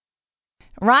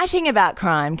Writing about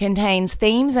crime contains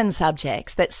themes and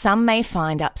subjects that some may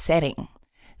find upsetting.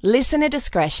 Listener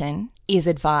discretion is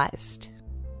advised.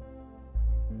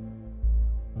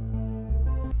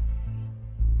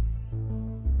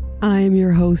 I am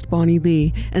your host, Bonnie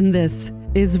Lee, and this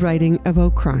is Writing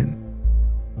About Crime.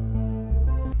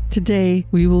 Today,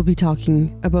 we will be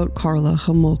talking about Karla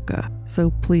Homolka, so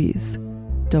please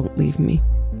don't leave me.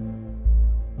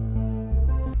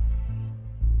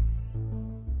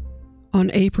 On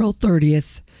April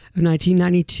 30th of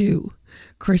 1992,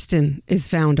 Kristen is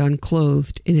found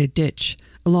unclothed in a ditch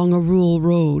along a rural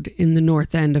road in the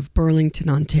north end of Burlington,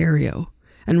 Ontario,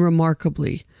 and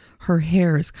remarkably, her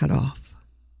hair is cut off.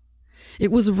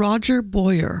 It was Roger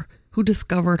Boyer who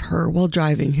discovered her while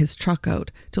driving his truck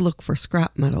out to look for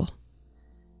scrap metal.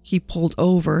 He pulled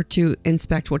over to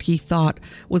inspect what he thought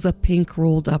was a pink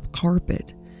rolled-up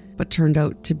carpet, but turned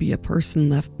out to be a person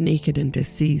left naked and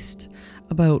deceased,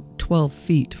 about 12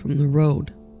 feet from the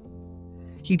road.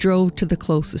 He drove to the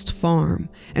closest farm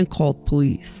and called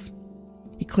police.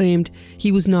 He claimed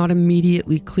he was not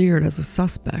immediately cleared as a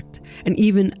suspect, and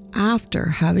even after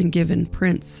having given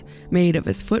prints made of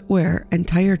his footwear and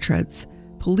tire treads,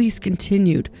 police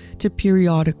continued to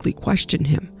periodically question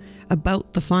him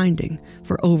about the finding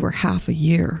for over half a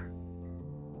year.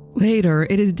 Later,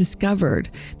 it is discovered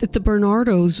that the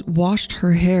Bernardos washed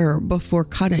her hair before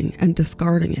cutting and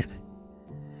discarding it.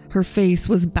 Her face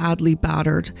was badly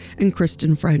battered, and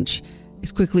Kristen French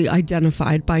is quickly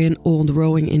identified by an old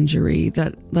rowing injury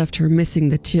that left her missing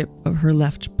the tip of her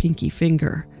left pinky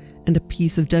finger and a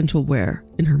piece of dental wear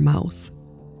in her mouth.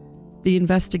 The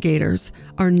investigators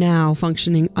are now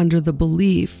functioning under the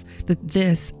belief that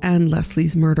this and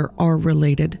Leslie's murder are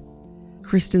related.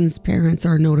 Kristen's parents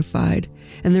are notified,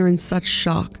 and they're in such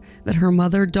shock that her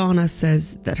mother, Donna,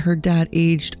 says that her dad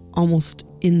aged almost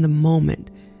in the moment,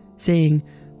 saying,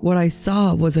 "What I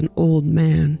saw was an old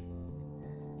man."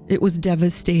 It was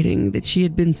devastating that she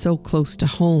had been so close to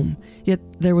home, yet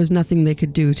there was nothing they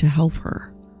could do to help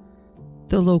her.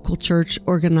 The local church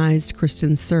organized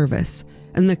Kristen's service,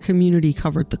 and the community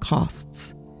covered the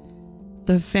costs.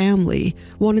 The family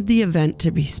wanted the event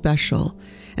to be special,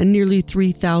 and nearly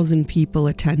 3,000 people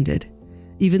attended.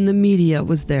 Even the media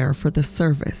was there for the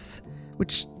service,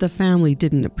 which the family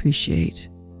didn't appreciate.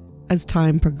 As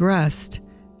time progressed,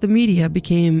 the media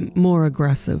became more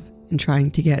aggressive in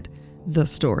trying to get the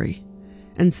story,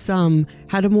 and some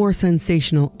had a more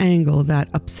sensational angle that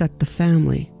upset the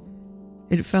family.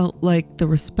 It felt like the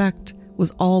respect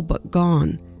was all but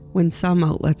gone when some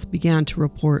outlets began to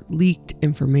report leaked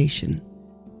information.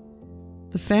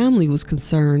 The family was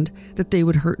concerned that they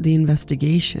would hurt the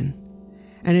investigation,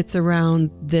 and it's around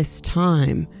this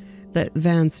time that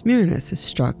Van Smiernis is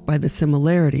struck by the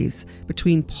similarities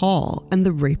between Paul and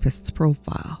the rapist's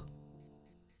profile.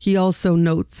 He also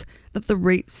notes that the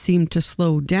rape seemed to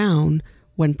slow down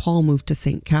when Paul moved to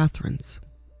St. Catharines.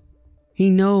 He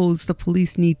knows the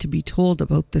police need to be told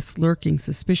about this lurking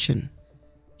suspicion.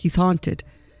 He's haunted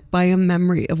by a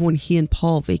memory of when he and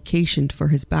Paul vacationed for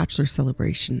his bachelor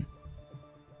celebration.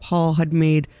 Paul had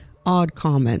made odd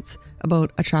comments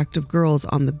about attractive girls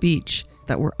on the beach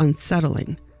that were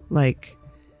unsettling, like,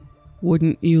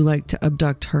 "Wouldn't you like to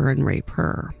abduct her and rape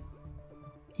her?"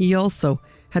 He also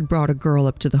had brought a girl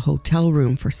up to the hotel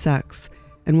room for sex,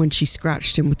 and when she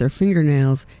scratched him with her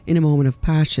fingernails in a moment of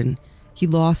passion, he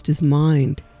lost his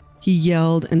mind. He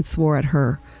yelled and swore at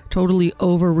her, totally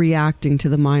overreacting to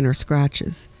the minor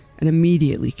scratches, and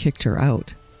immediately kicked her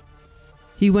out.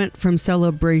 He went from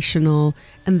celebrational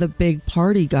and the big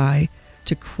party guy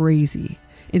to crazy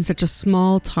in such a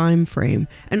small time frame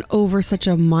and over such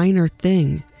a minor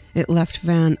thing. It left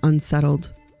Van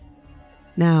unsettled.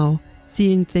 Now,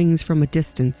 seeing things from a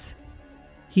distance,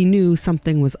 he knew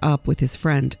something was up with his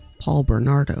friend, Paul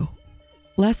Bernardo.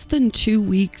 Less than 2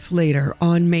 weeks later,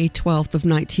 on May 12th of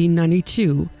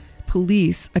 1992,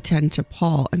 police attend to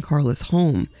Paul and Karla's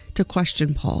home to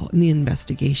question Paul in the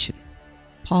investigation.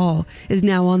 Paul is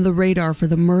now on the radar for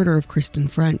the murder of Kristen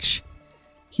French.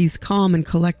 He's calm and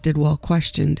collected while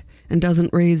questioned and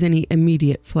doesn't raise any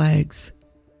immediate flags.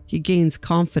 He gains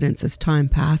confidence as time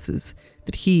passes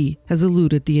that he has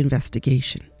eluded the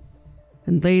investigation.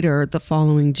 And later, the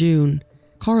following June,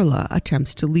 Karla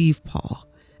attempts to leave Paul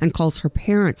and calls her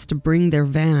parents to bring their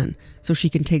van so she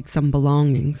can take some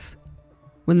belongings.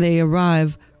 When they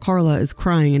arrive, Karla is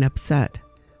crying and upset,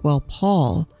 while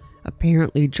Paul,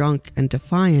 apparently drunk and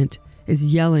defiant,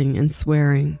 is yelling and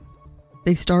swearing.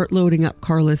 They start loading up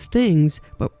Karla's things,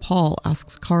 but Paul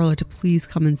asks Karla to please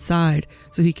come inside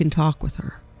so he can talk with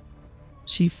her.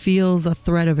 She feels a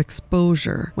threat of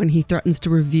exposure when he threatens to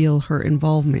reveal her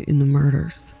involvement in the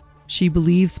murders. She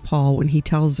believes Paul when he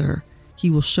tells her he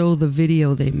will show the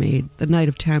video they made the night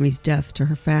of Tammy's death to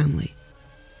her family.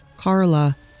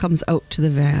 Carla comes out to the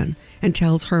van and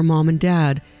tells her mom and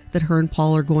dad that her and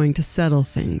Paul are going to settle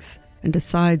things and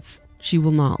decides she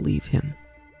will not leave him.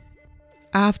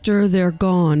 After they're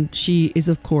gone, she is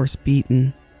of course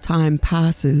beaten. Time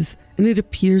passes and it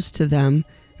appears to them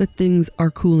that things are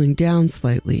cooling down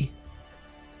slightly.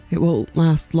 It won't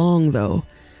last long though,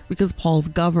 because Paul's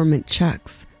government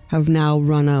checks have now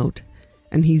run out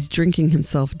and he's drinking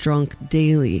himself drunk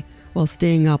daily while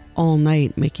staying up all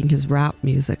night making his rap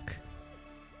music.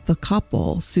 The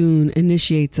couple soon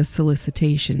initiates a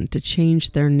solicitation to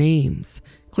change their names,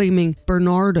 claiming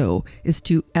Bernardo is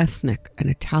too ethnic and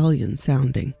Italian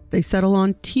sounding. They settle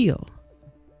on Teal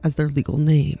as their legal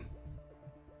name.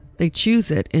 They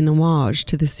choose it in homage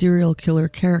to the serial killer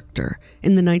character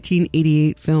in the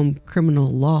 1988 film Criminal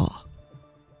Law.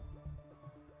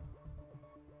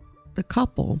 The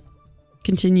couple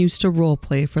continues to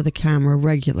roleplay for the camera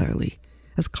regularly,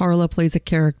 as Carla plays a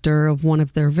character of one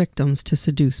of their victims to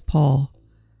seduce Paul.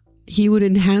 He would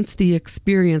enhance the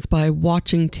experience by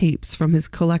watching tapes from his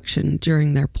collection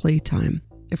during their playtime.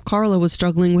 If Carla was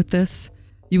struggling with this,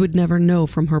 you would never know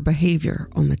from her behavior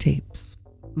on the tapes.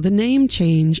 The name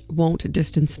change won't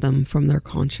distance them from their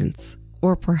conscience,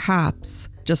 or perhaps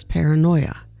just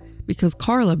paranoia, because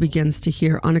Carla begins to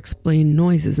hear unexplained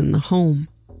noises in the home.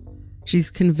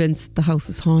 She's convinced the house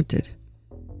is haunted.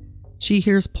 She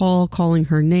hears Paul calling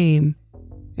her name,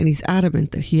 and he's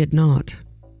adamant that he had not.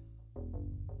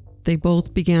 They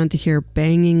both began to hear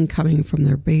banging coming from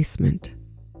their basement.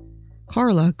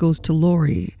 Carla goes to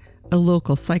Lori, a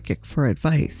local psychic, for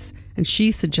advice, and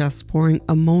she suggests pouring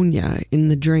ammonia in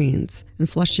the drains and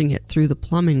flushing it through the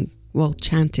plumbing while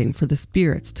chanting for the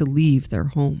spirits to leave their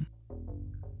home.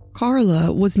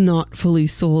 Carla was not fully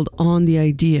sold on the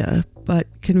idea,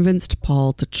 but convinced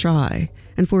Paul to try,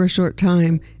 and for a short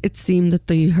time it seemed that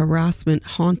the harassment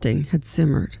haunting had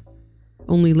simmered.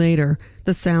 Only later,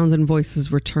 the sounds and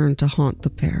voices returned to haunt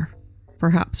the pair.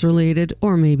 Perhaps related,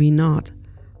 or maybe not.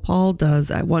 Paul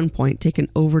does at one point take an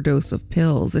overdose of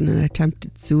pills in an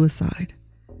attempted suicide.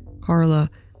 Carla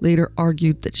later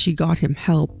argued that she got him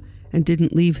help and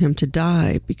didn't leave him to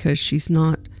die because she's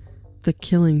not the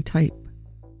killing type.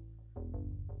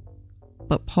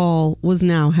 But Paul was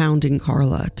now hounding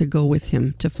Carla to go with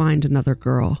him to find another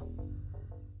girl.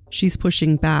 She's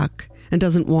pushing back and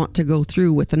doesn't want to go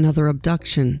through with another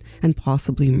abduction and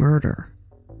possibly murder.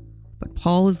 But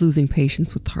Paul is losing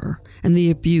patience with her, and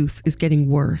the abuse is getting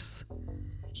worse.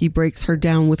 He breaks her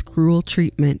down with cruel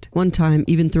treatment, one time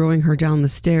even throwing her down the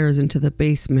stairs into the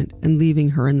basement and leaving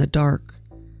her in the dark.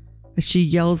 As she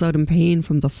yells out in pain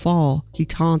from the fall, he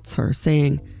taunts her,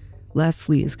 saying,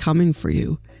 "Leslie is coming for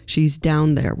you. She's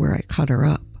down there where I cut her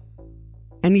up."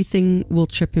 Anything will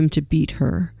trip him to beat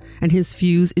her, and his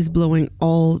fuse is blowing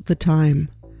all the time.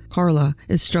 Carla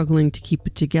is struggling to keep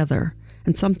it together,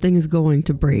 and something is going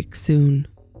to break soon.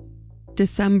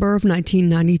 December of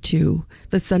 1992,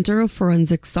 the Center of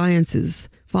Forensic Sciences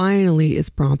finally is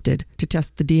prompted to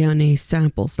test the DNA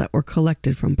samples that were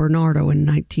collected from Bernardo in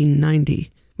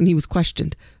 1990 when he was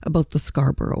questioned about the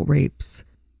Scarborough rapes.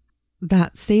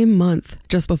 That same month,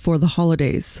 just before the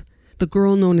holidays, the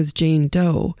girl known as Jane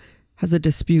Doe has a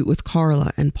dispute with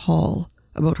Carla and Paul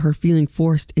about her feeling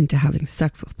forced into having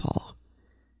sex with Paul.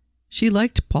 She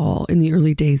liked Paul in the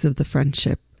early days of the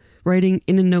friendship, writing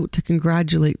in a note to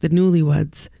congratulate the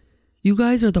newlyweds, "You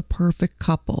guys are the perfect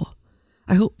couple.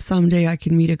 I hope someday I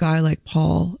can meet a guy like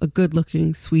Paul, a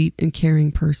good-looking, sweet, and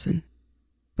caring person."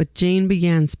 But Jane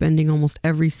began spending almost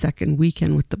every second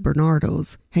weekend with the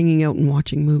Bernardos, hanging out and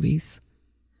watching movies.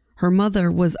 Her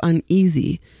mother was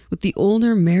uneasy with the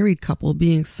older married couple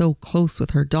being so close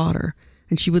with her daughter,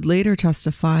 and she would later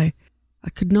testify, "I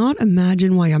could not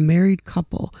imagine why a married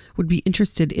couple would be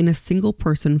interested in a single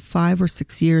person 5 or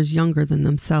 6 years younger than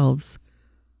themselves.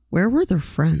 Where were their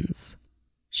friends?"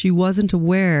 She wasn't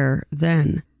aware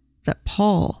then that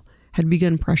Paul had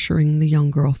begun pressuring the young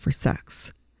girl for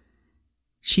sex.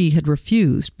 She had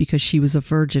refused because she was a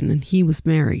virgin and he was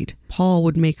married. Paul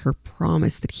would make her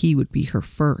promise that he would be her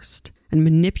first and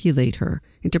manipulate her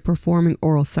into performing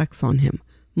oral sex on him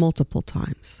multiple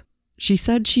times. She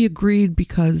said she agreed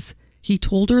because he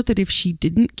told her that if she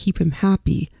didn't keep him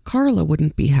happy, Carla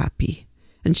wouldn't be happy,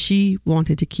 and she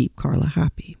wanted to keep Carla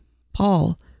happy.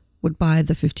 Paul would buy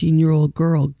the 15-year-old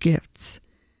girl gifts,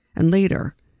 and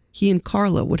later, he and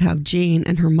Carla would have Jane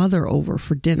and her mother over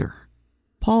for dinner.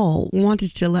 Paul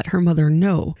wanted to let her mother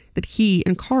know that he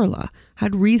and Carla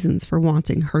had reasons for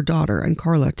wanting her daughter and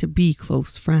Carla to be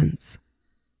close friends.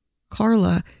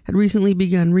 Carla had recently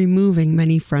begun removing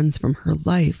many friends from her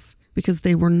life, because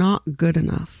they were not good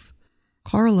enough.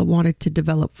 Carla wanted to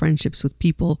develop friendships with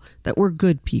people that were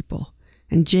good people,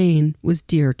 and Jane was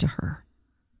dear to her.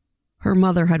 Her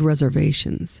mother had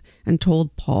reservations and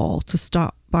told Paul to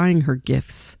stop buying her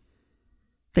gifts.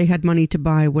 They had money to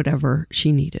buy whatever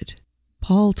she needed.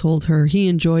 Paul told her he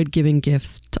enjoyed giving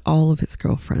gifts to all of his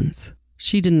girlfriends.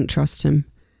 She didn't trust him.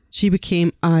 She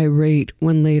became irate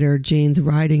when later Jane's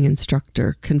riding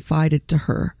instructor confided to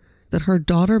her that her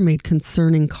daughter made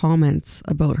concerning comments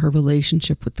about her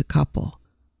relationship with the couple.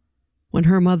 When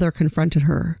her mother confronted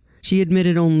her, she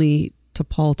admitted only to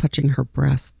Paul touching her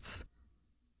breasts.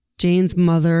 Jane's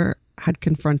mother had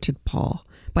confronted Paul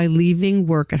by leaving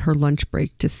work at her lunch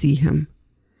break to see him.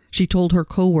 She told her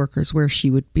co-workers where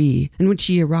she would be, and when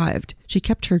she arrived, she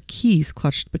kept her keys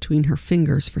clutched between her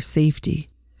fingers for safety.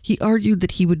 He argued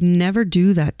that he would never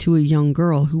do that to a young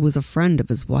girl who was a friend of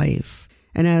his wife.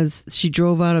 And as she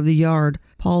drove out of the yard,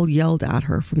 Paul yelled at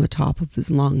her from the top of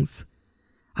his lungs,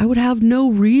 "I would have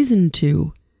no reason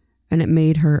to," and it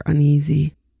made her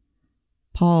uneasy.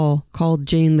 Paul called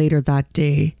Jane later that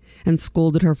day and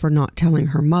scolded her for not telling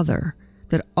her mother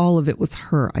that all of it was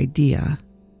her idea.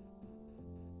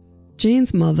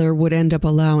 Jane's mother would end up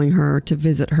allowing her to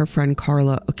visit her friend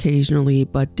Carla occasionally,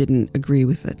 but didn't agree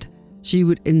with it. She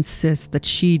would insist that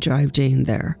she drive Jane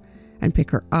there and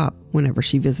pick her up whenever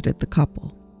she visited the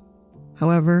couple.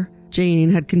 However,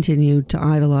 Jane had continued to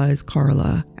idolize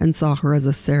Carla and saw her as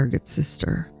a surrogate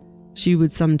sister. She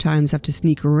would sometimes have to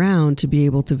sneak around to be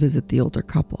able to visit the older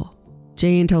couple.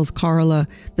 Jane tells Carla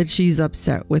that she's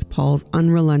upset with Paul's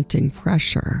unrelenting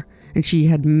pressure, and she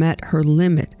had met her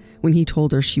limit when he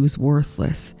told her she was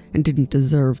worthless and didn't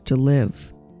deserve to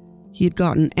live. He had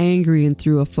gotten angry and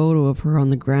threw a photo of her on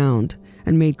the ground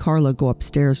and made Carla go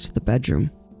upstairs to the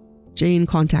bedroom. Jane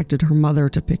contacted her mother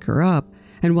to pick her up,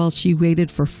 and while she waited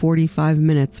for 45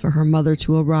 minutes for her mother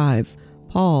to arrive,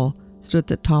 Paul stood at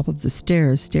the top of the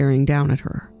stairs staring down at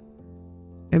her.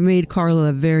 It made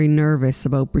Carla very nervous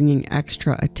about bringing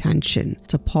extra attention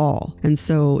to Paul, and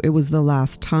so it was the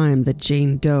last time that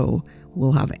Jane Doe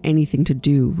will have anything to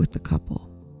do with the couple.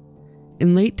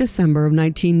 In late December of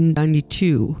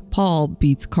 1992, Paul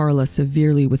beats Carla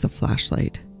severely with a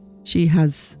flashlight. She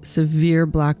has severe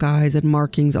black eyes and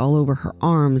markings all over her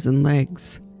arms and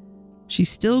legs. She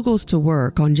still goes to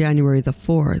work on January the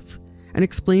 4th and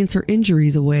explains her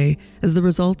injuries away as the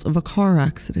result of a car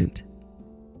accident.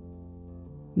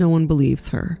 No one believes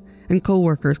her, and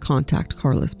co-workers contact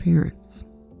Carla's parents.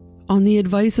 On the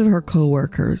advice of her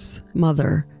co-workers,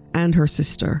 mother, and her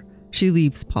sister, she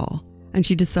leaves Paul, and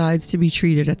she decides to be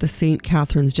treated at the St.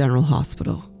 Catherine's General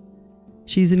Hospital.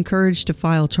 She's encouraged to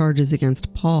file charges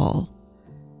against Paul,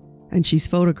 and she's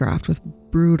photographed with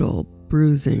brutal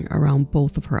bruising around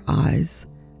both of her eyes.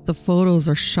 The photos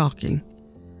are shocking.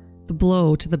 The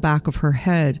blow to the back of her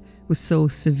head was so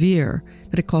severe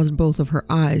that it caused both of her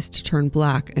eyes to turn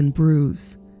black and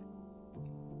bruise.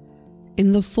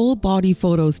 In the full body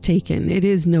photos taken, it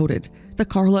is noted that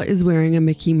Carla is wearing a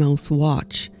Mickey Mouse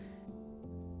watch.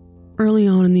 Early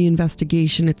on in the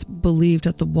investigation, it's believed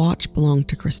that the watch belonged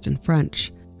to Kristen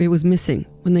French. It was missing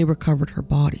when they recovered her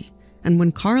body, and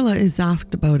when Carla is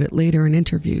asked about it later in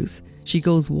interviews, she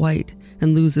goes white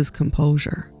and loses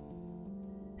composure.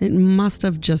 It must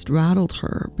have just rattled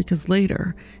her, because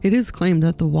later it is claimed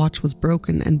that the watch was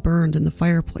broken and burned in the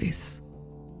fireplace.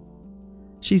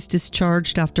 She's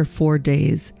discharged after 4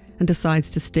 days and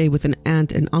decides to stay with an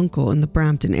aunt and uncle in the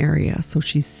Brampton area so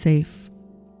she's safe.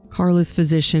 Carla's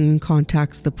physician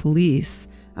contacts the police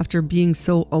after being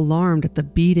so alarmed at the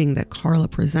beating that Carla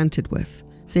presented with,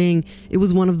 saying it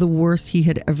was one of the worst he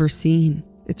had ever seen.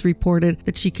 It's reported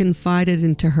that she confided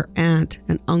into her aunt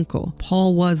and uncle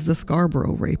Paul was the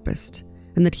Scarborough rapist,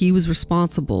 and that he was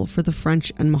responsible for the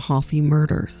French and Mahaffey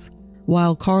murders,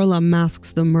 while Carla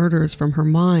masks the murders from her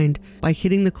mind by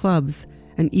hitting the clubs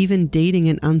and even dating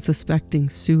an unsuspecting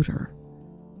suitor.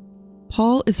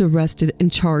 Paul is arrested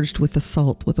and charged with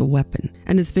assault with a weapon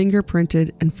and is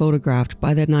fingerprinted and photographed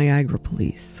by the Niagara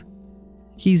police.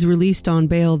 He's released on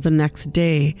bail the next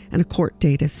day and a court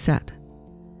date is set.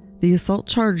 The assault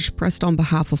charge pressed on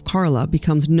behalf of Carla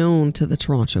becomes known to the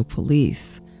Toronto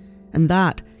police, and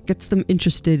that gets them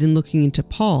interested in looking into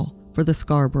Paul for the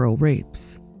Scarborough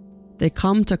rapes. They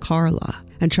come to Carla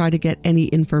and try to get any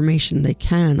information they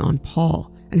can on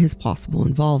Paul and his possible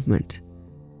involvement.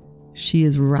 She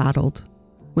is rattled.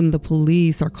 When the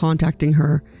police are contacting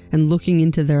her and looking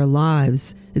into their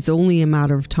lives, it's only a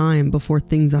matter of time before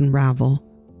things unravel.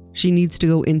 She needs to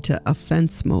go into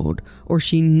offense mode, or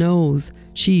she knows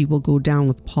she will go down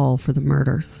with Paul for the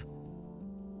murders.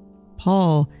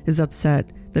 Paul is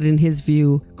upset that in his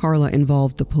view, Carla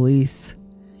involved the police.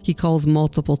 He calls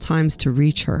multiple times to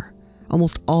reach her,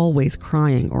 almost always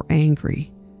crying or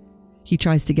angry. He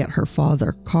tries to get her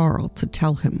father, Carl, to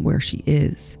tell him where she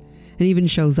is, and even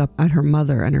shows up at her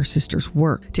mother and her sister's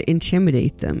work to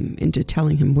intimidate them into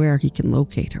telling him where he can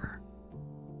locate her.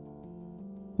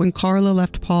 When Carla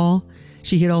left Paul,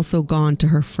 she had also gone to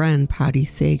her friend Patty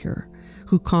Sager,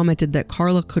 who commented that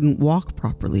Carla couldn't walk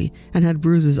properly and had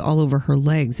bruises all over her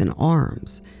legs and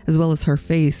arms, as well as her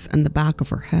face and the back of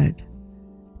her head.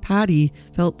 Patty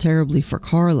felt terribly for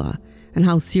Carla and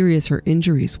how serious her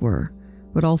injuries were,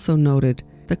 but also noted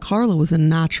that Carla was a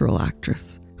natural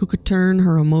actress who could turn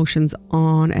her emotions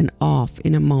on and off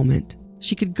in a moment.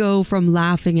 She could go from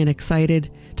laughing and excited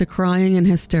to crying and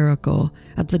hysterical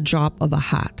at the drop of a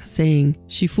hat, saying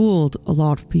she fooled a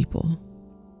lot of people.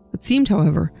 It seemed,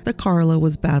 however, that Carla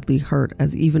was badly hurt,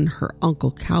 as even her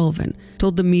uncle Calvin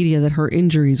told the media that her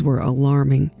injuries were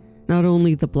alarming. Not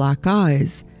only the black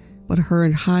eyes, but her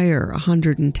entire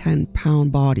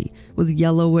 110-pound body was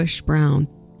yellowish brown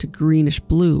to greenish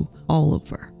blue all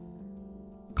over.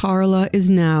 Carla is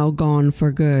now gone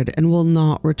for good and will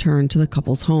not return to the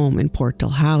couple's home in Port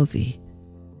Dalhousie.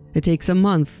 It takes a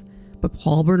month, but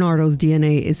Paul Bernardo's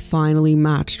DNA is finally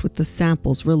matched with the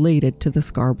samples related to the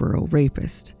Scarborough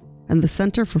rapist, and the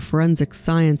Centre for Forensic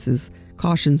Sciences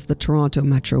cautions the Toronto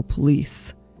Metro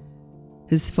Police.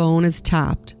 His phone is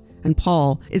tapped, and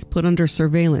Paul is put under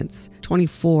surveillance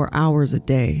 24 hours a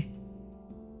day.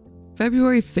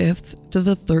 February 5th to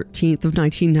the 13th of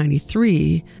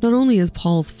 1993, not only is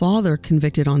Paul's father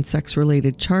convicted on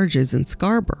sex-related charges in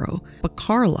Scarborough, but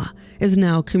Carla is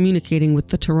now communicating with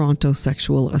the Toronto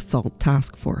Sexual Assault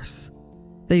Task Force.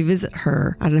 They visit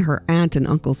her at her aunt and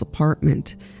uncle's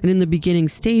apartment, and in the beginning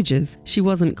stages, she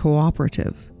wasn't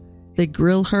cooperative. They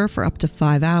grill her for up to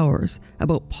 5 hours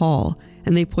about Paul,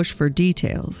 and they push for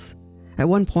details. At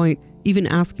one point, even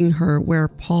asking her where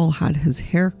Paul had his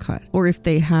hair cut or if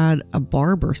they had a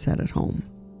barber set at home.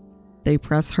 They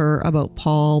press her about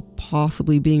Paul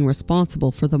possibly being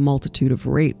responsible for the multitude of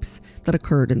rapes that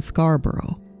occurred in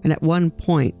Scarborough, and at one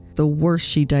point, the worst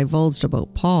she divulged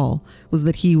about Paul was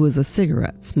that he was a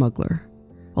cigarette smuggler.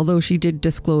 Although she did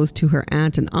disclose to her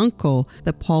aunt and uncle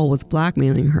that Paul was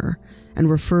blackmailing her and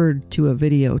referred to a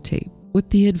videotape. With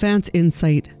the advance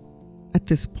insight, at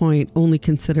this point only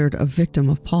considered a victim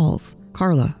of Paul's,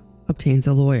 Carla obtains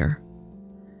a lawyer.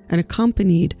 And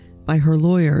accompanied by her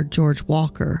lawyer, George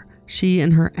Walker, she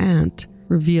and her aunt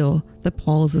reveal that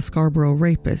Paul is a Scarborough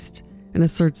rapist and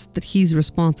asserts that he's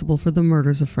responsible for the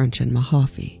murders of French and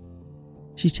Mahaffey.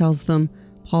 She tells them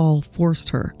Paul forced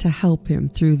her to help him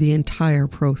through the entire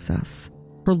process.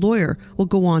 Her lawyer will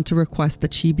go on to request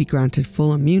that she be granted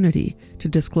full immunity to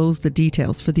disclose the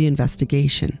details for the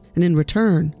investigation, and in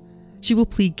return, she will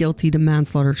plead guilty to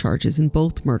manslaughter charges in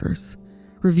both murders,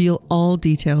 reveal all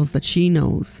details that she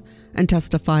knows, and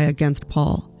testify against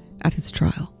Paul at his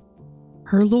trial.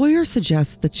 Her lawyer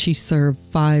suggests that she serve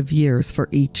 5 years for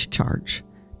each charge.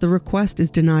 The request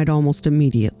is denied almost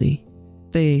immediately.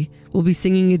 They will be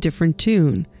singing a different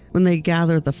tune when they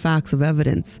gather the facts of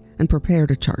evidence and prepare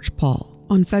to charge Paul.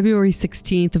 On February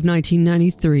 16th of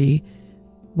 1993,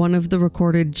 one of the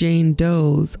recorded Jane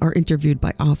Does are interviewed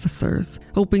by officers,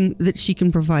 hoping that she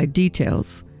can provide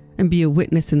details and be a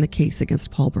witness in the case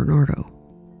against Paul Bernardo.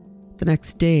 The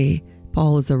next day,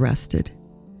 Paul is arrested.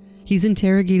 He's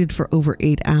interrogated for over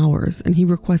 8 hours, and he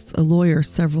requests a lawyer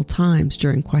several times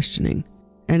during questioning.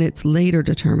 And it's later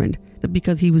determined that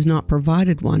because he was not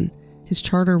provided one, his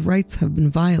charter rights have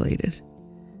been violated.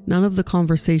 None of the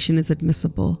conversation is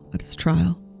admissible at his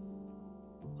trial.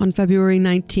 On February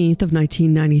 19th of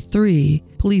 1993,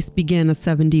 police began a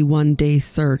 71-day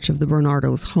search of the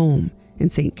Bernardos' home in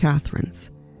St. Catharines.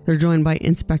 They're joined by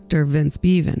Inspector Vince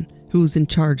Bevan, who's in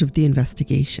charge of the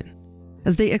investigation.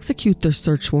 As they execute their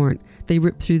search warrant, they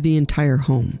rip through the entire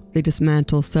home. They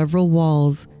dismantle several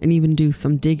walls and even do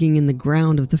some digging in the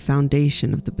ground of the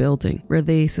foundation of the building, where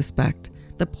they suspect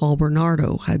that Paul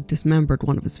Bernardo had dismembered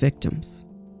one of his victims.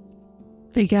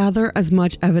 They gather as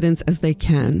much evidence as they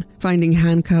can, finding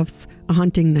handcuffs, a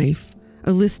hunting knife,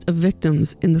 a list of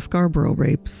victims in the Scarborough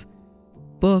rapes,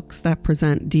 books that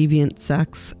present deviant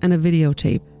sex, and a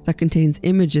videotape that contains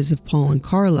images of Paul and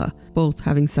Carla both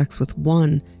having sex with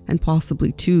one and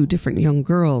possibly 2 different young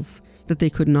girls that they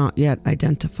could not yet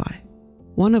identify.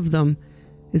 One of them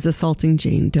is assaulting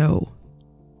Jane Doe.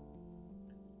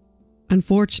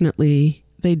 Unfortunately,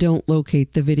 they don't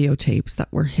locate the videotapes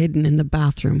that were hidden in the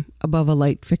bathroom above a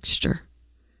light fixture.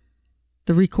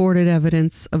 The recorded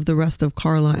evidence of the rest of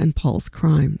Carla and Paul's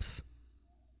crimes.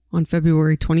 On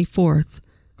February 24th,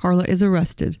 Carla is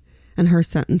arrested and her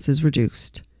sentence is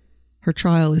reduced. Her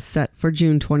trial is set for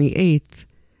June 28th,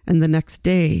 and the next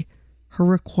day, her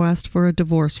request for a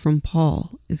divorce from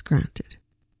Paul is granted.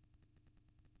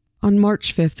 On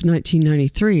March 5th,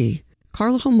 1993,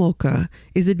 Karla Homolka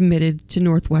is admitted to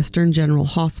Northwestern General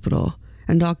Hospital,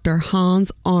 and Dr.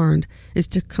 Hans Arndt is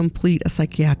to complete a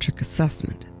psychiatric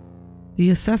assessment. The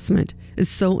assessment is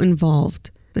so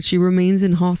involved that she remains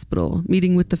in hospital,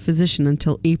 meeting with the physician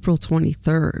until April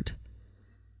 23rd.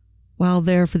 While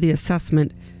there for the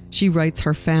assessment, she writes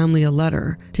her family a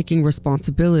letter taking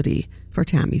responsibility for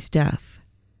Tammy's death.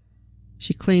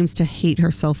 She claims to hate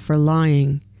herself for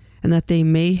lying, and that they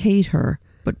may hate her,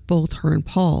 but both her and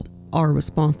Paul are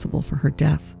responsible for her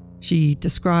death. She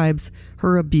describes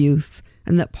her abuse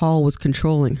and that Paul was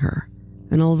controlling her.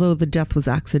 And although the death was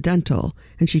accidental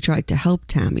and she tried to help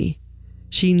Tammy,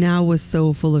 she now was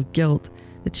so full of guilt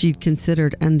that she'd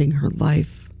considered ending her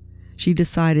life. She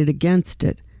decided against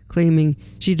it, claiming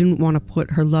she didn't want to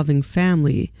put her loving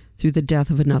family through the death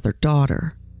of another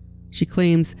daughter. She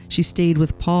claims she stayed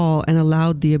with Paul and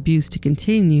allowed the abuse to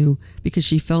continue because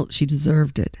she felt she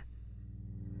deserved it.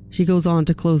 She goes on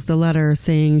to close the letter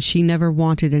saying she never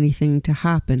wanted anything to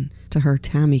happen to her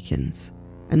Tammykins,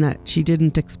 and that she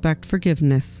didn't expect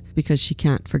forgiveness because she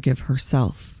can't forgive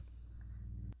herself.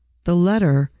 The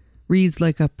letter reads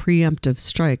like a preemptive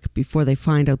strike before they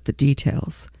find out the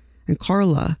details, and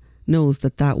Karla knows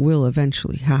that will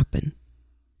eventually happen.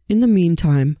 In the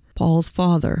meantime, Paul's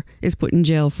father is put in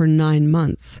jail for 9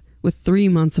 months, with 3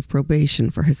 months of probation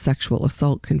for his sexual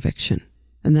assault conviction.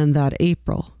 And then that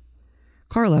April,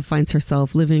 Karla finds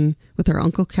herself living with her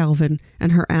Uncle Calvin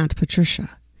and her Aunt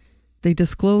Patricia. They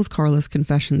disclose Karla's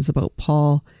confessions about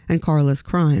Paul and Karla's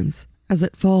crimes, as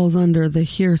it falls under the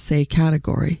hearsay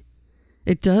category.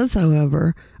 It does,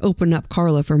 however, open up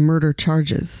Karla for murder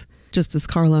charges. Just as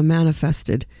Karla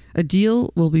manifested, a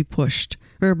deal will be pushed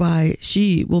whereby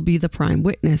she will be the prime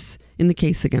witness in the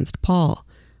case against Paul,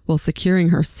 while securing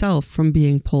herself from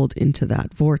being pulled into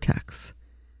that vortex.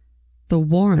 The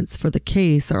warrants for the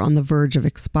case are on the verge of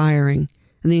expiring,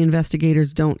 and the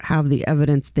investigators don't have the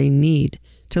evidence they need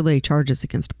to lay charges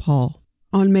against Paul.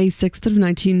 On May 6th of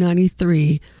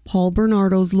 1993, Paul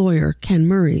Bernardo's lawyer, Ken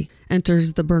Murray,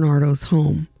 enters the Bernardos'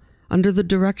 home. Under the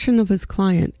direction of his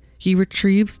client, he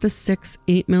retrieves the 6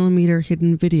 8mm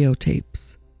hidden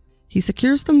videotapes. He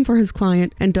secures them for his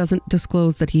client and doesn't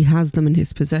disclose that he has them in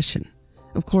his possession.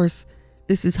 Of course,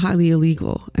 this is highly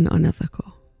illegal and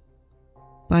unethical.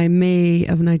 By May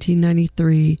of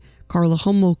 1993, Karla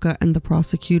Homolka and the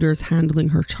prosecutors handling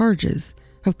her charges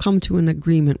have come to an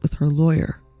agreement with her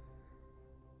lawyer.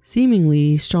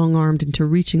 Seemingly strong-armed into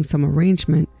reaching some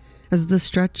arrangement, as the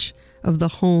stretch of the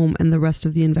home and the rest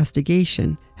of the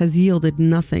investigation has yielded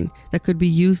nothing that could be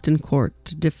used in court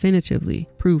to definitively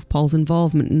prove Paul's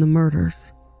involvement in the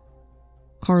murders.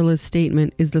 Karla's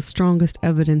statement is the strongest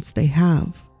evidence they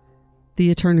have. The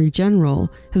Attorney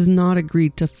General has not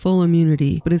agreed to full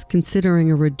immunity but is considering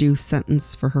a reduced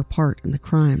sentence for her part in the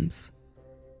crimes.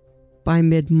 By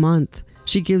mid-month,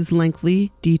 she gives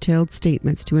lengthy, detailed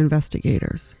statements to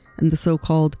investigators, and the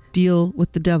so-called deal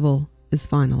with the devil is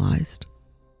finalized.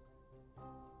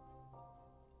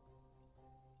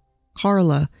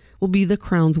 Karla will be the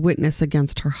Crown's witness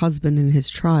against her husband in his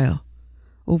trial.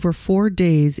 Over 4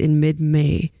 days in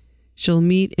mid-May, she'll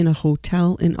meet in a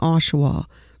hotel in Oshawa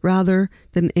rather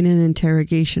than in an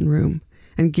interrogation room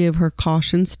and give her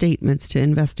caution statements to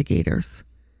investigators.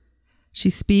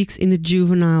 She speaks in a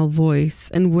juvenile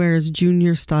voice and wears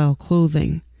junior-style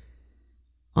clothing.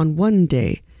 On one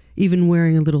day, even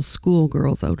wearing a little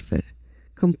schoolgirl's outfit,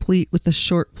 complete with a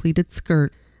short pleated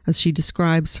skirt, as she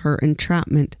describes her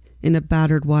entrapment in a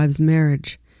battered wife's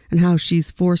marriage and how she's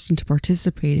forced into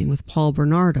participating with Paul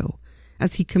Bernardo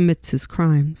as he commits his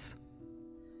crimes.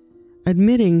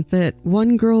 Admitting that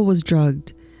one girl was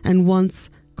drugged and once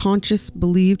conscious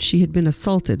believed she had been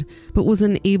assaulted but was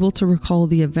unable to recall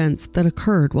the events that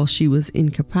occurred while she was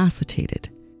incapacitated.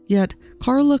 Yet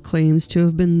Karla claims to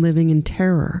have been living in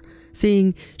terror,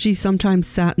 saying she sometimes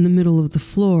sat in the middle of the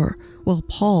floor while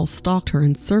Paul stalked her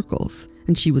in circles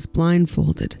and she was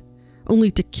blindfolded, only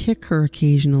to kick her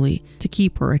occasionally to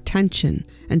keep her attention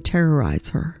and terrorize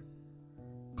her.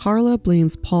 Karla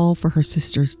blames Paul for her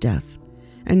sister's death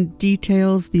and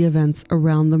details the events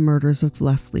around the murders of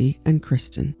Leslie and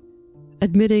Kristen,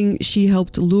 admitting she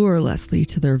helped lure Leslie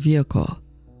to their vehicle.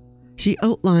 She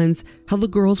outlines how the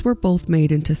girls were both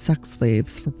made into sex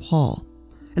slaves for Paul,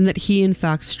 and that he in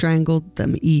fact strangled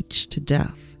them each to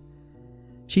death.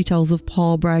 She tells of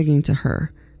Paul bragging to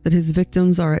her that his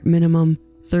victims are at minimum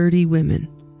 30 women,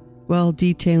 while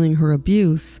detailing her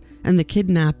abuse and the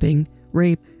kidnapping,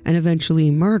 rape, and eventually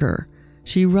murder.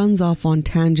 She runs off on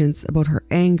tangents about her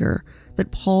anger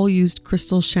that Paul used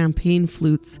crystal champagne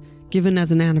flutes given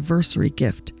as an anniversary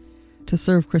gift to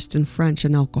serve Kristen French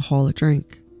an alcoholic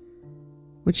drink.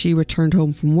 When she returned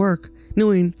home from work,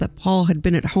 knowing that Paul had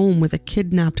been at home with a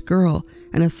kidnapped girl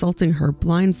and assaulting her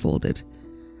blindfolded,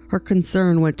 her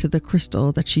concern went to the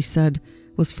crystal that she said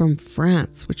was from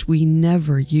France, which we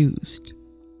never used.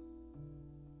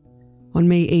 On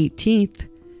May 18th,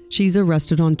 she's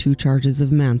arrested on 2 charges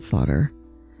of manslaughter.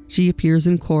 She appears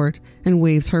in court and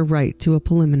waives her right to a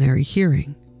preliminary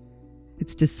hearing.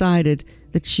 It's decided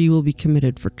that she will be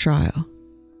committed for trial.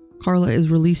 Karla is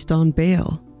released on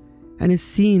bail and is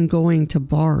seen going to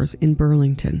bars in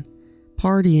Burlington,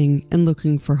 partying and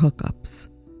looking for hookups.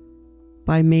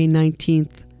 By May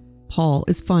 19th, Paul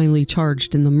is finally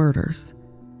charged in the murders,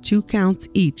 2 counts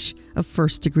each of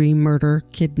first-degree murder,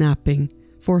 kidnapping,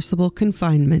 forcible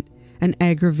confinement, and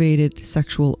aggravated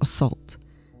sexual assault,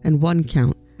 and 1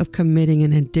 count of committing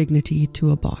an indignity to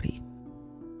a body.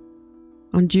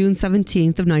 On June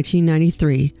 17th of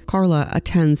 1993, Karla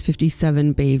attends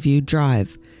 57 Bayview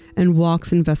Drive and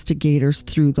walks investigators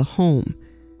through the home,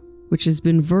 which has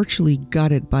been virtually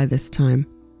gutted by this time.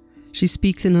 She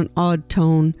speaks in an odd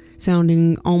tone,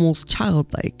 sounding almost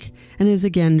childlike, and is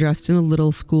again dressed in a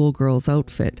little schoolgirl's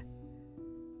outfit.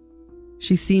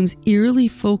 She seems eerily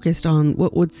focused on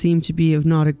what would seem to be of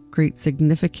not a great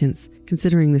significance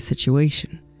considering the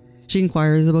situation. She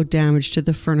inquires about damage to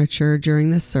the furniture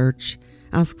during the search,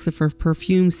 asks if her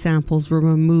perfume samples were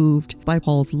removed by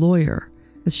Paul's lawyer,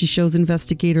 as she shows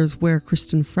investigators where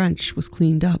Kristen French was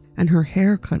cleaned up and her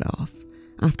hair cut off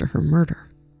after her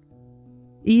murder.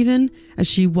 Even as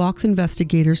she walks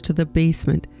investigators to the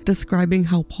basement, describing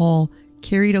how Paul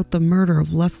carried out the murder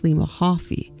of Leslie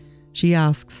Mahaffey, she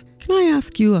asks, "Can I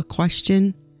ask you a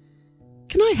question?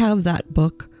 Can I have that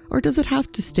book, or does it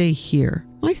have to stay here?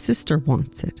 My sister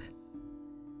wants it."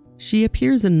 She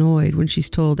appears annoyed when she's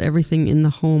told everything in the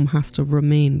home has to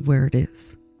remain where it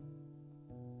is.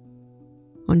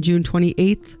 On June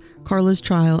 28th, Karla's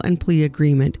trial and plea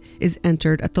agreement is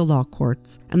entered at the law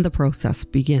courts and the process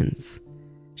begins.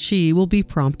 She will be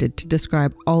prompted to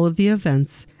describe all of the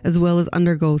events as well as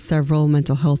undergo several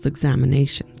mental health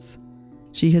examinations.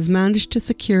 She has managed to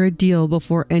secure a deal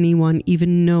before anyone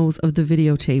even knows of the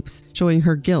videotapes showing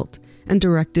her guilt and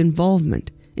direct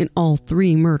involvement in all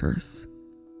 3 murders.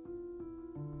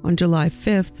 On July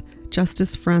 5th,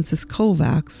 Justice Francis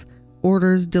Kovacs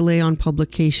orders delay on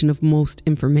publication of most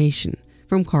information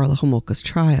from Karla Homolka's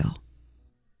trial.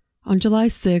 On July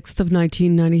 6th of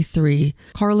 1993,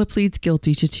 Karla pleads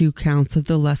guilty to 2 counts of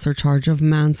the lesser charge of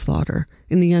manslaughter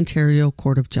in the Ontario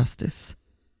Court of Justice.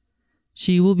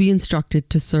 She will be instructed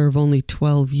to serve only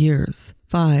 12 years,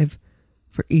 5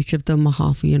 for each of the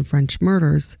Mahaffey and French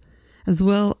murders, as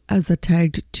well as a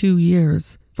tagged 2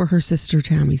 years for her sister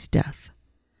Tammy's death.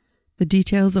 The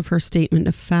details of her statement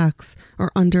of facts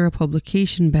are under a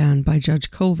publication ban by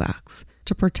Judge Kovacs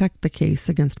to protect the case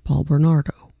against Paul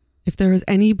Bernardo. If there is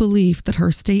any belief that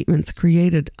her statements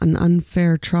created an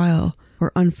unfair trial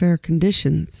or unfair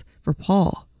conditions for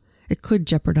Paul, it could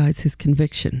jeopardize his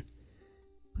conviction.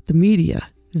 But the media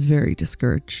is very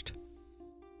discouraged.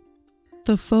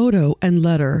 The photo and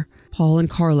letter Paul and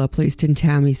Karla placed in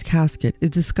Tammy's casket is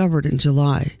discovered in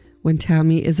July, when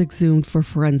Tammy is exhumed for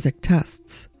forensic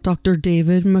tests. Dr.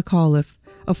 David McAuliffe,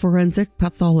 a forensic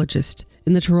pathologist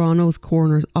in the Toronto's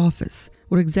coroner's office,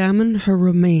 would examine her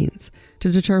remains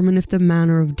to determine if the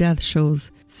manner of death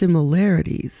shows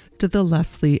similarities to the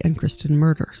Leslie and Kristen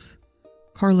murders.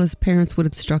 Karla's parents would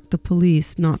instruct the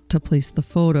police not to place the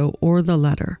photo or the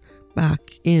letter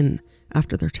back in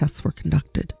after their tests were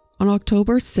conducted. On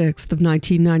October 6th of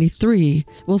 1993,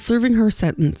 while serving her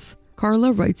sentence,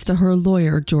 Karla writes to her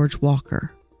lawyer, George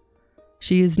Walker.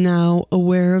 She is now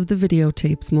aware of the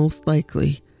videotapes most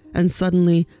likely, and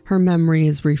suddenly her memory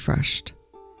is refreshed.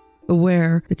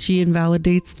 Aware that she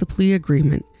invalidates the plea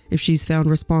agreement if she's found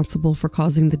responsible for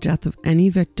causing the death of any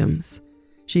victims,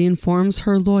 she informs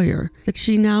her lawyer that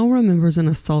she now remembers an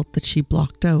assault that she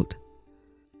blocked out.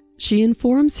 She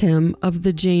informs him of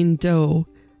the Jane Doe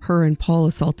her and Paul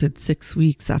assaulted 6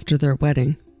 weeks after their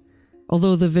wedding.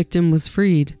 Although the victim was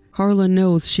freed, Karla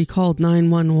knows she called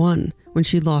 911 when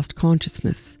she lost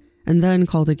consciousness, and then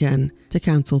called again to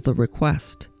cancel the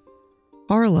request.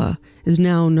 Karla is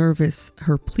now nervous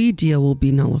her plea deal will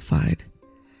be nullified.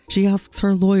 She asks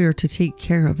her lawyer to take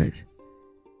care of it.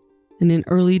 And in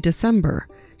early December,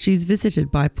 she's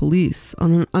visited by police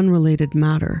on an unrelated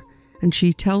matter, and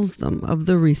she tells them of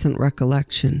the recent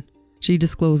recollection. She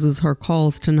discloses her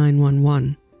calls to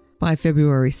 911. By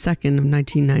February 2nd of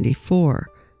 1994,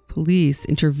 police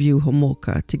interview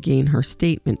Homolka to gain her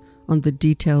statement on the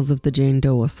details of the Jane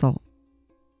Doe assault.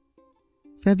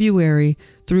 February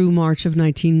through March of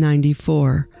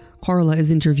 1994, Carla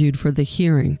is interviewed for the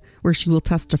hearing where she will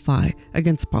testify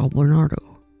against Paul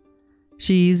Bernardo.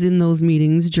 She's in those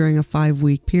meetings during a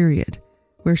 5-week period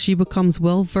where she becomes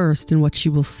well versed in what she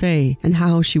will say and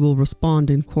how she will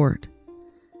respond in court.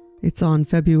 It's on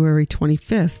February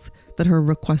 25th that her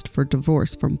request for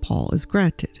divorce from Paul is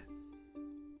granted.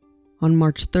 On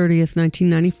March 30th,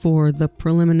 1994, the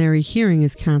preliminary hearing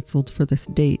is cancelled for this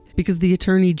date because the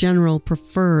Attorney General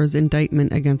prefers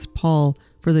indictment against Paul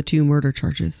for the 2 murder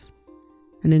charges.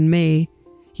 And in May,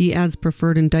 he adds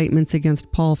preferred indictments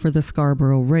against Paul for the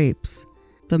Scarborough rapes,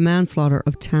 the manslaughter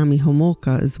of Tammy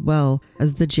Homolka, as well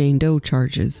as the Jane Doe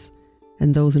charges,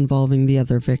 and those involving the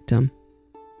other victim.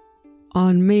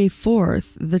 On May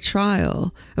 4th, the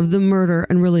trial of the murder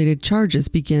and related charges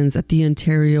begins at the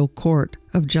Ontario Court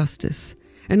of Justice,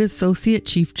 and Associate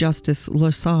Chief Justice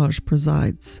Lesage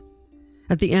presides.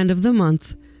 At the end of the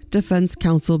month, defense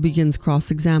counsel begins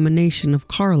cross-examination of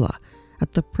Carla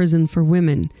at the Prison for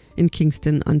Women in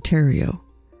Kingston, Ontario,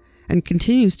 and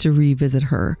continues to revisit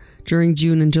her during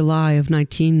June and July of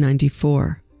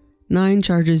 1994. 9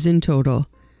 charges in total,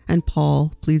 and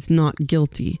Paul pleads not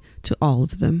guilty to all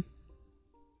of them.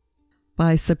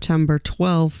 By September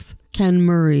 12th, Ken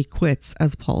Murray quits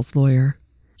as Paul's lawyer.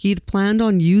 He'd planned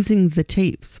on using the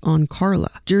tapes on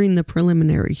Carla during the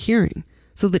preliminary hearing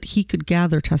so that he could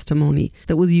gather testimony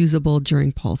that was usable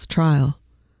during Paul's trial.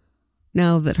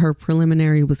 Now that her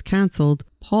preliminary was cancelled,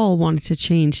 Paul wanted to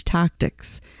change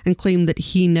tactics and claimed that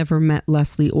he never met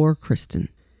Leslie or Kristen,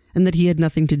 and that he had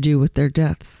nothing to do with their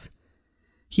deaths.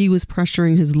 He was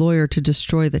pressuring his lawyer to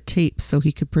destroy the tapes so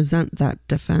he could present that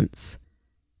defense.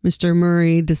 Mr.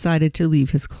 Murray decided to leave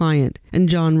his client, and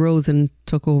John Rosen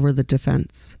took over the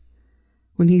defense.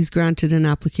 When he's granted an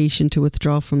application to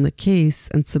withdraw from the case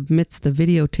and submits the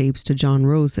videotapes to John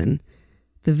Rosen,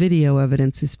 the video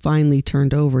evidence is finally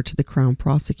turned over to the Crown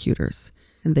prosecutors,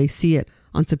 and they see it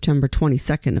on September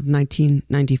 22nd of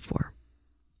 1994.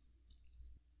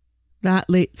 That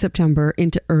late September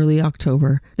into early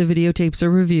October, the videotapes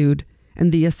are reviewed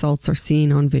and the assaults are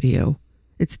seen on video.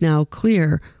 It's now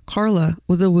clear Carla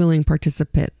was a willing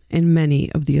participant in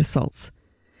many of the assaults,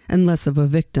 and less of a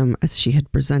victim as she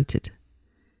had presented.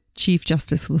 Chief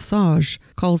Justice Lesage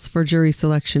calls for jury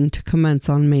selection to commence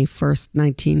on May 1st,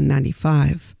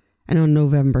 1995, and on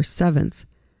November 7th,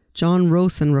 John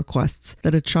Rosen requests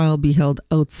that a trial be held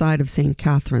outside of St.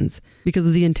 Catharines because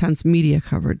of the intense media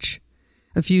coverage.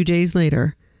 A few days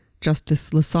later,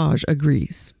 Justice Lesage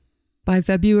agrees. By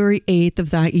February 8th of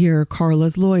that year,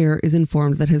 Carla's lawyer is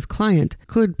informed that his client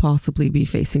could possibly be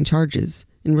facing charges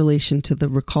in relation to the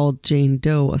recalled Jane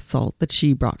Doe assault that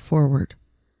she brought forward.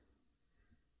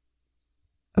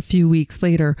 A few weeks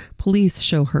later, police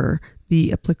show her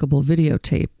the applicable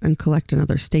videotape and collect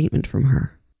another statement from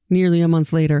her. Nearly a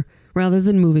month later, rather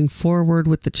than moving forward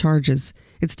with the charges,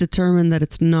 it's determined that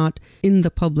it's not in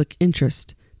the public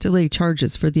interest to lay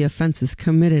charges for the offenses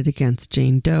committed against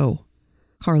Jane Doe.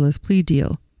 Carla's plea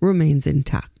deal remains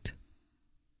intact.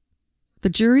 The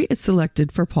jury is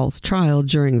selected for Paul's trial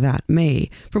during that May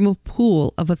from a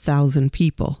pool of 1,000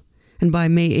 people, and by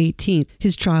May 18th,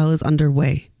 his trial is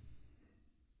underway.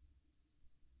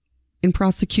 In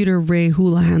prosecutor Ray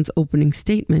Houlihan's opening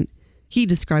statement, he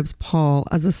describes Paul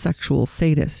as a sexual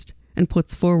sadist and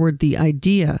puts forward the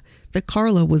idea that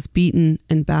Carla was beaten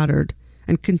and battered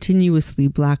and continuously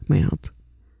blackmailed.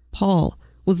 Paul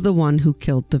was the one who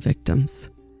killed the victims.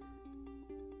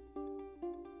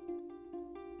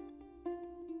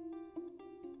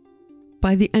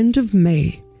 By the end of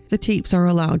May, the tapes are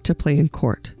allowed to play in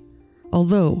court,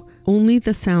 although only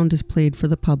the sound is played for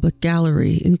the public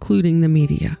gallery, including the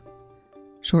media.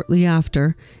 Shortly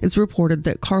after, it's reported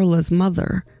that Carla's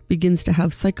mother begins to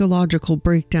have psychological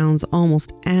breakdowns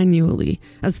almost annually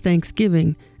as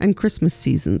Thanksgiving and Christmas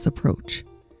seasons approach.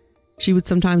 She would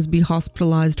sometimes be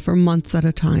hospitalized for months at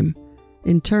a time.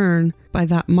 In turn, by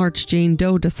that March, Jane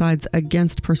Doe decides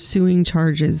against pursuing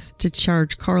charges to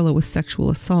charge Carla with sexual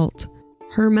assault.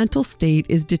 Her mental state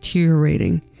is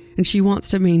deteriorating, and she wants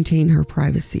to maintain her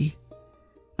privacy.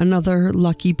 Another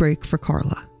lucky break for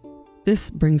Carla.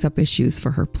 This brings up issues for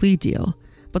her plea deal,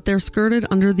 but they're skirted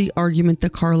under the argument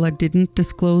that Carla didn't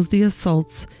disclose the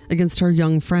assaults against her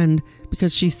young friend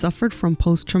because she suffered from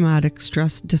post-traumatic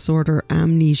stress disorder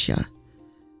amnesia.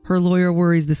 Her lawyer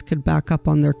worries this could back up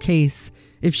on their case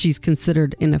if she's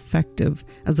considered ineffective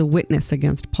as a witness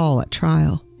against Paul at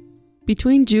trial.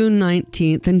 Between June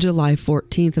 19th and July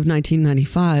 14th of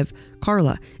 1995,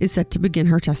 Carla is set to begin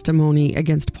her testimony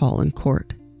against Paul in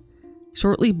court.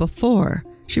 Shortly before,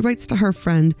 She writes to her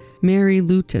friend Mary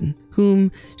Luton,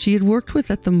 whom she had worked with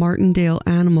at the Martindale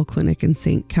Animal Clinic in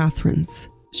St. Catharines.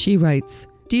 She writes,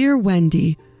 "Dear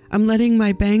Wendy, I'm letting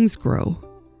my bangs grow.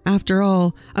 After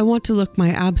all, I want to look my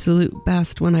absolute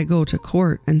best when I go to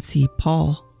court and see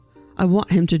Paul. I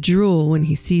want him to drool when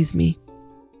he sees me."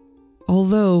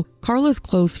 Although Carla's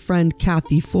close friend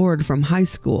Kathy Ford from high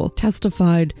school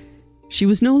testified she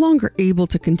was no longer able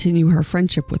to continue her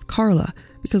friendship with Carla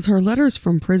because her letters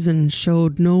from prison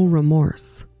showed no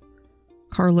remorse.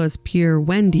 Carla's peer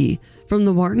Wendy from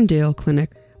the Martindale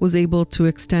Clinic was able to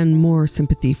extend more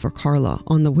sympathy for Carla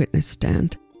on the witness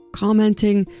stand,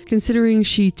 commenting, considering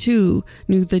she too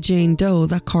knew the Jane Doe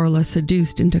that Carla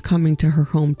seduced into coming to her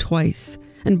home twice,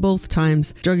 and both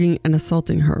times drugging and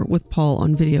assaulting her with Paul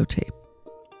on videotape.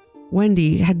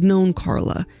 Wendy had known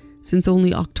Carla since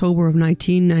only October of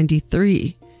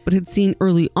 1993, but had seen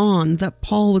early on that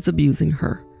Paul was abusing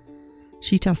her.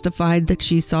 She testified that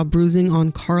she saw bruising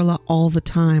on Carla all the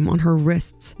time on her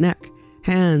wrists, neck,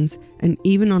 hands, and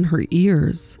even on her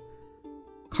ears.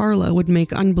 Carla would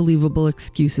make unbelievable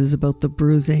excuses about the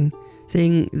bruising,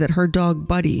 saying that her dog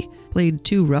Buddy played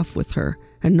too rough with her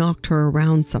and knocked her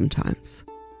around sometimes.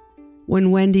 When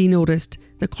Wendy noticed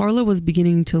that Carla was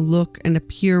beginning to look and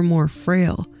appear more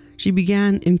frail, she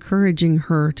began encouraging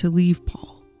her to leave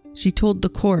Paul. She told the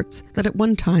courts that at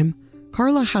one time,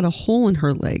 Carla had a hole in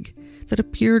her leg that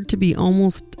appeared to be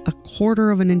almost a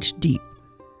quarter of an inch deep.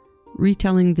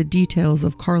 Retelling the details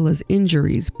of Carla's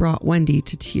injuries brought Wendy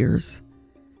to tears.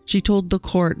 She told the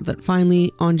court that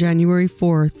finally, on January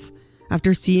 4th,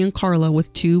 after seeing Carla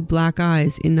with 2 black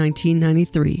eyes in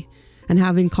 1993 and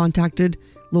having contacted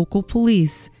local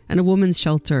police and a women's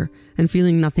shelter and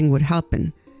feeling nothing would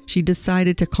happen, she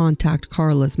decided to contact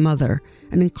Carla's mother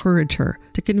and encourage her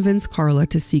to convince Carla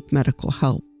to seek medical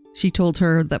help. She told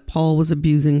her that Paul was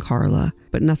abusing Carla,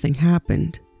 but nothing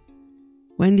happened.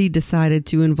 Wendy decided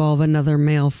to involve another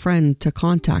male friend to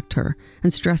contact her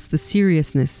and stress the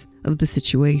seriousness of the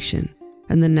situation.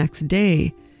 And the next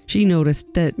day, she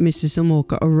noticed that Mrs.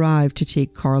 Omoka arrived to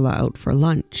take Carla out for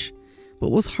lunch,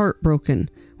 but was heartbroken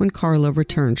when Carla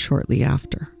returned shortly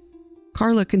after.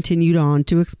 Carla continued on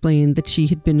to explain that she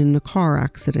had been in a car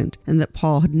accident and that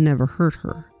Paul had never hurt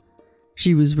her.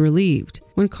 She was relieved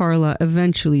when Carla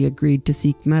eventually agreed to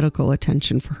seek medical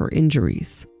attention for her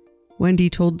injuries. Wendy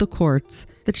told the courts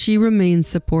that she remained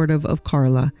supportive of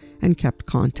Carla and kept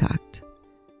contact.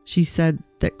 She said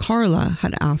that Carla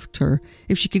had asked her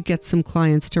if she could get some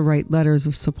clients to write letters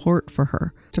of support for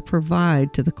her to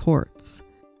provide to the courts.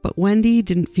 But Wendy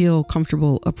didn't feel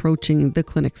comfortable approaching the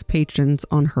clinic's patrons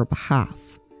on her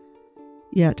behalf.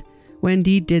 Yet,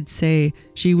 Wendy did say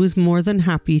she was more than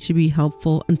happy to be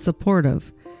helpful and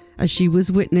supportive, as she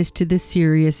was witness to the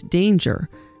serious danger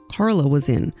Carla was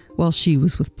in while she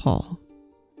was with Paul.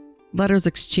 Letters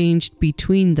exchanged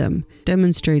between them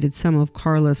demonstrated some of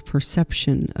Carla's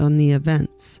perception on the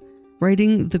events,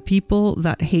 writing the people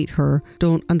that hate her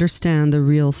don't understand the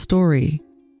real story,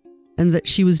 and that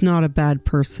she was not a bad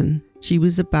person. She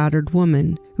was a battered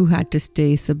woman who had to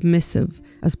stay submissive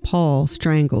as Paul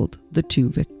strangled the 2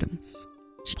 victims.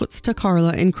 She puts to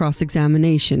Carla in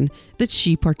cross-examination that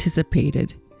she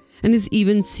participated, and is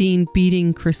even seen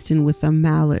beating Kristen with a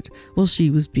mallet while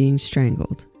she was being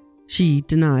strangled. She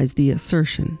denies the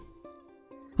assertion.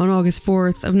 On August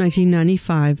 4th of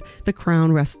 1995, the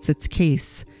Crown rests its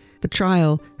case. The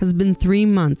trial has been 3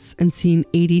 months and seen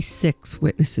 86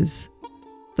 witnesses.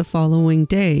 The following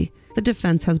day, the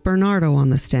defense has Bernardo on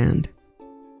the stand.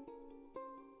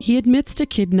 He admits to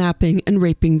kidnapping and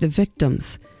raping the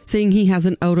victims, saying he has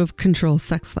an out-of-control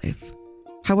sex slave.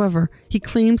 However, he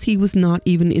claims he was not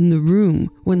even in the room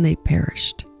when they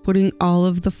perished, putting all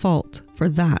of the fault for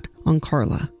that on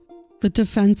Carla. The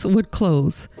defense would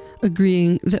close,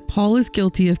 agreeing that Paul is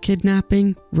guilty of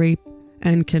kidnapping, rape,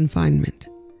 and confinement.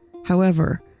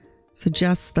 However,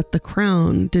 suggests that the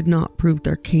Crown did not prove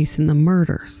their case in the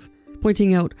murders,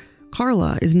 pointing out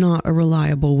Carla is not a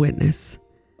reliable witness,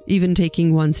 even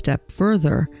taking one step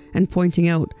further and pointing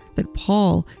out that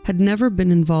Paul had never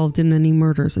been involved in any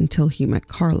murders until he met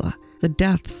Carla. The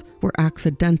deaths were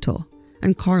accidental,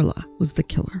 and Carla was the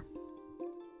killer.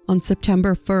 On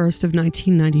September 1st of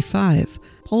 1995,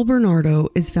 Paul Bernardo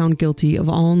is found guilty of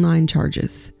all 9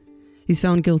 charges. He's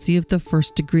found guilty of the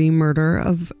first-degree murder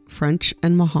of French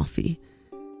and Mahaffey,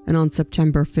 and on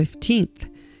September 15th,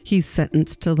 he's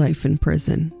sentenced to life in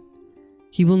prison.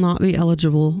 He will not be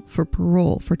eligible for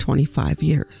parole for 25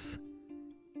 years.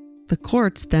 The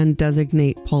courts then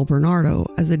designate Paul Bernardo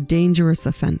as a dangerous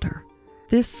offender.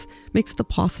 This makes the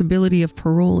possibility of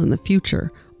parole in the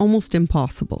future almost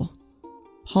impossible.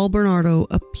 Paul Bernardo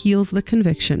appeals the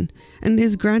conviction and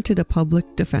is granted a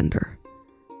public defender.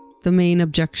 The main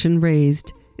objection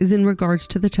raised is in regards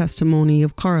to the testimony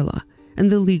of Carla and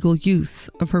the legal use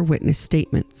of her witness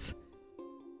statements.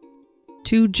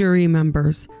 2 jury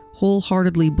members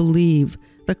wholeheartedly believe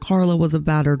that Carla was a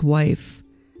battered wife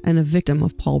and a victim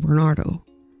of Paul Bernardo.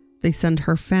 They send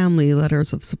her family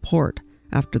letters of support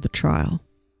after the trial.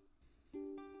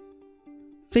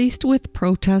 Faced with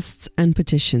protests and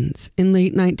petitions in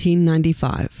late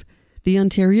 1995, the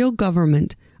Ontario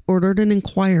government ordered an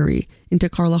inquiry into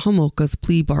Karla Homolka's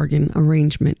plea bargain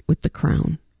arrangement with the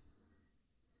Crown.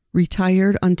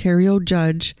 Retired Ontario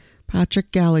Judge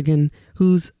Patrick Galligan,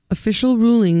 whose official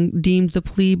ruling deemed the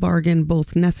plea bargain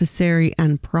both necessary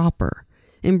and proper,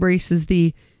 embraces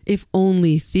the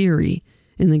if-only theory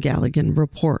in the Galligan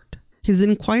report, his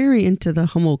inquiry into the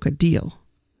Homolka deal.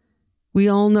 We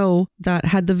all know that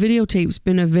had the videotapes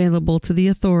been available to the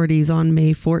authorities on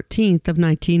May 14th of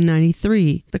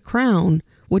 1993, the Crown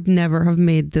would never have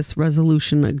made this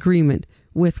resolution agreement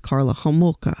with Karla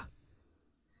Homolka.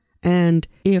 And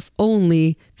if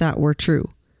only that were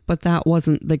true, but that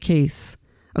wasn't the case,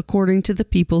 according to the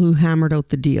people who hammered out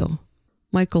the deal.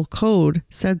 Michael Code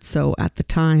said so at the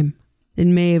time.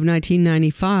 In May of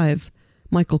 1995,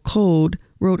 Michael Code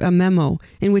wrote a memo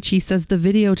in which he says the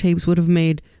videotapes would have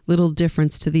made little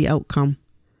difference to the outcome.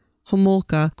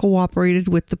 Homolka cooperated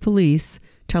with the police,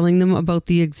 telling them about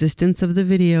the existence of the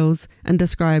videos and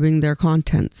describing their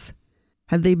contents.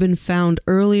 Had they been found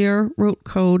earlier, wrote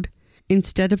Code,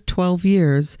 instead of 12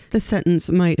 years, the sentence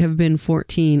might have been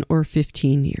 14 or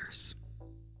 15 years.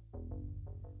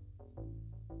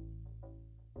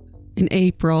 In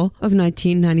April of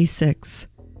 1996,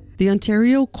 the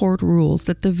Ontario court rules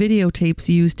that the videotapes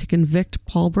used to convict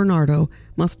Paul Bernardo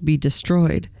must be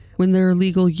destroyed when their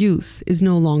legal use is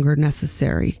no longer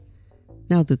necessary.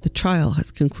 Now that the trial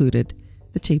has concluded,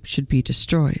 the tapes should be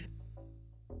destroyed.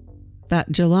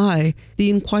 That July, the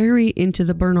inquiry into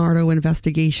the Bernardo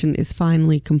investigation is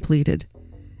finally completed.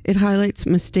 It highlights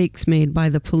mistakes made by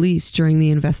the police during the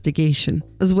investigation,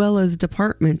 as well as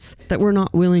departments that were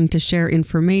not willing to share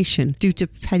information due to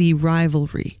petty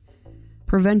rivalry,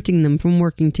 preventing them from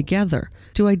working together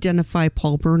to identify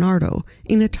Paul Bernardo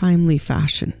in a timely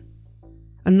fashion.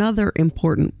 Another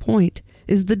important point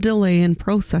is the delay in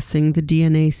processing the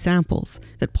DNA samples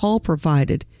that Paul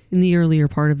provided in the earlier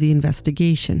part of the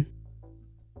investigation.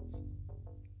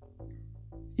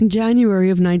 In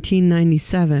January of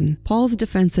 1997, Paul's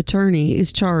defense attorney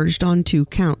is charged on 2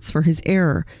 counts for his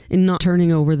error in not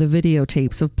turning over the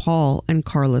videotapes of Paul and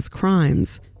Karla's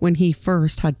crimes when he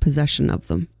first had possession of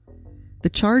them. The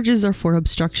charges are for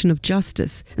obstruction of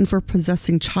justice and for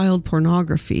possessing child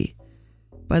pornography.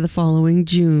 By the following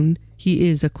June, he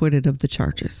is acquitted of the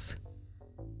charges.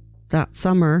 That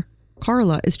summer,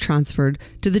 Karla is transferred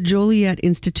to the Joliet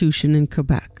Institution in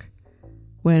Quebec,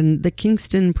 when the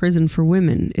Kingston Prison for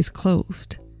Women is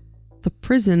closed. The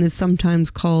prison is sometimes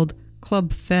called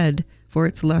Club Fed for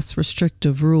its less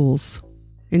restrictive rules.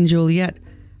 In Joliet,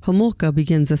 Homolka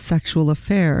begins a sexual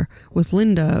affair with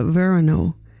Linda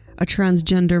Verano, a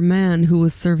transgender man who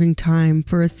was serving time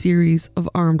for a series of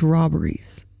armed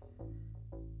robberies.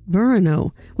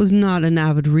 Verano was not an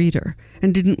avid reader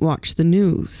and didn't watch the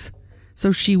news,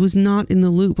 so she was not in the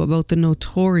loop about the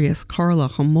notorious Karla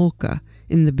Homolka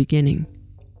in the beginning.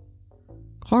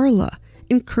 Karla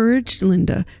encouraged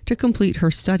Linda to complete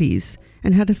her studies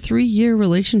and had a 3-year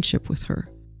relationship with her.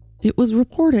 It was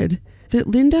reported that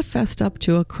Linda fessed up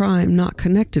to a crime not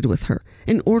connected with her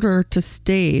in order to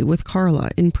stay with Karla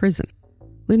in prison.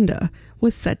 Linda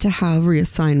was set to have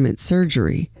reassignment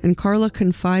surgery, and Karla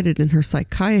confided in her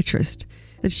psychiatrist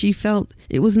that she felt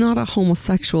it was not a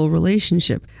homosexual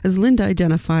relationship, as Linda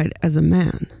identified as a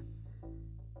man.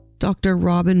 Dr.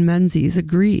 Robin Menzies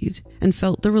agreed and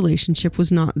felt the relationship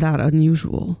was not that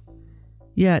unusual.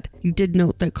 Yet, he did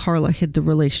note that Karla hid the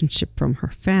relationship from her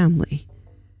family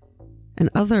and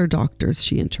other doctors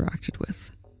she interacted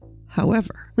with.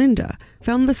 However, Linda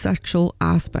found the sexual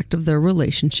aspect of their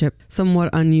relationship somewhat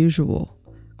unusual,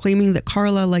 claiming that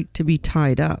Karla liked to be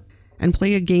tied up and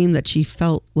play a game that she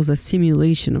felt was a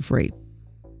simulation of rape.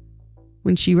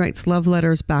 When she writes love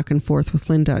letters back and forth with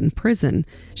Linda in prison,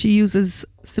 she uses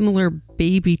similar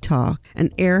baby talk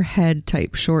and airhead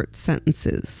type short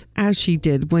sentences, as she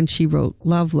did when she wrote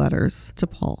love letters to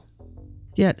Paul.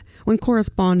 Yet, when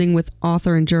corresponding with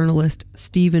author and journalist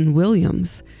Stephen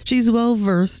Williams, she's well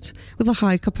versed with a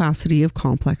high capacity of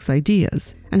complex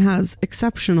ideas and has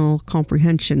exceptional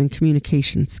comprehension and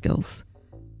communication skills.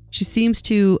 She seems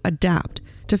to adapt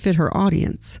to fit her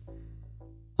audience,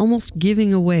 almost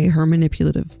giving away her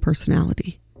manipulative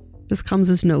personality. This comes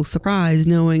as no surprise,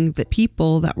 knowing that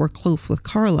people that were close with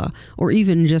Carla, or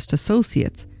even just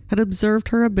associates, had observed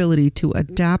her ability to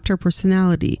adapt her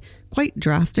personality quite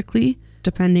drastically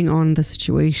depending on the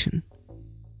situation.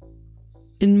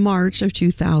 In March of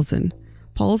 2000,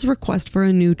 Paul's request for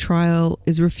a new trial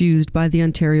is refused by the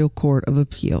Ontario Court of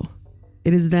Appeal.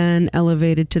 It is then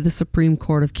elevated to the Supreme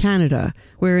Court of Canada,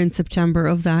 where in September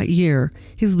of that year,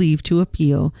 his leave to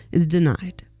appeal is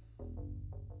denied.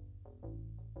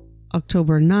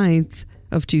 October 9th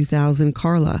of 2000,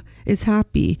 Carla is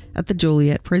happy at the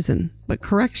Joliet prison, but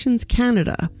Corrections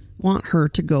Canada want her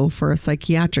to go for a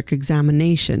psychiatric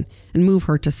examination and move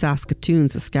her to Saskatoon,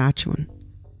 Saskatchewan.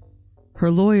 Her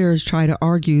lawyers try to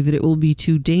argue that it will be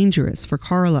too dangerous for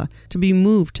Carla to be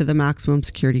moved to the maximum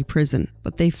security prison,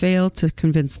 but they fail to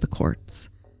convince the courts.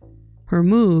 Her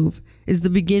move is the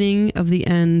beginning of the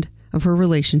end of her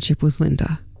relationship with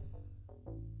Linda.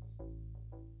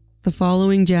 The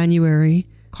following January,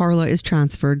 Carla is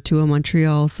transferred to a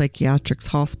Montreal psychiatric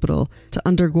hospital to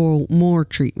undergo more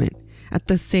treatment at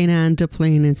the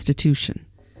Sainte-Anne-de-Plaine Institution,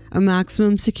 a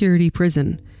maximum security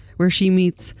prison where she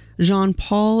meets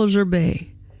Jean-Paul Gerbet,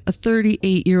 a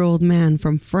 38-year-old man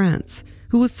from France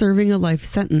who was serving a life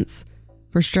sentence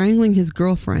for strangling his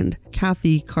girlfriend,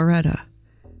 Kathy Caretta,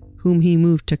 whom he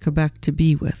moved to Quebec to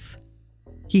be with.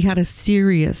 He had a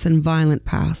serious and violent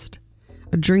past,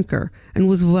 a drinker, and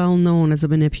was well known as a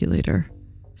manipulator,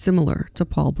 similar to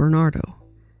Paul Bernardo.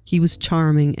 He was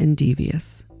charming and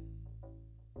devious.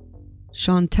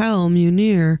 Chantal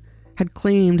Munir had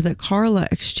claimed that Carla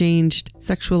exchanged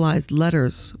sexualized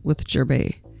letters with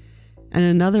Gerbet, and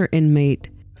another inmate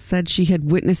said she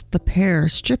had witnessed the pair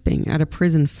stripping at a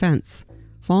prison fence,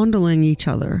 fondling each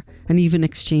other, and even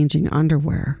exchanging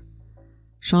underwear.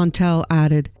 Chantal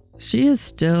added, "She is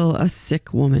still a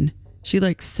sick woman. She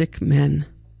likes sick men."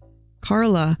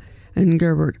 Carla and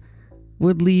Gerbert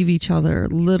would leave each other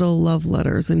little love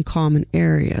letters in common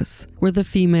areas where the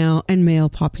female and male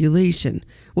population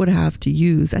would have to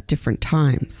use at different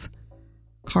times.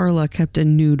 Carla kept a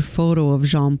nude photo of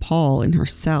Jean-Paul in her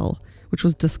cell, which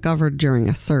was discovered during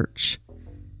a search.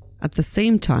 At the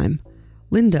same time,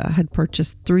 Linda had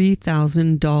purchased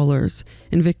 $3,000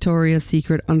 in Victoria's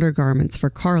Secret undergarments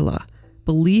for Carla,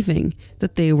 believing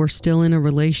that they were still in a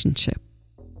relationship.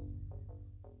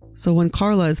 So when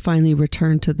Carla is finally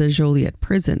returned to the Joliet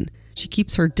prison, she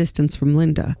keeps her distance from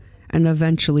Linda and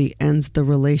eventually ends the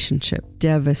relationship,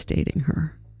 devastating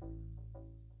her.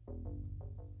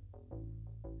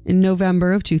 In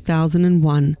November of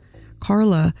 2001,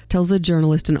 Carla tells a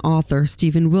journalist and author,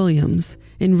 Stephen Williams,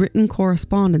 in written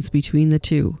correspondence between the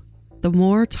two, "The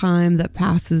more time that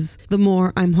passes, the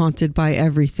more I'm haunted by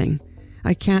everything.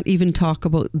 I can't even talk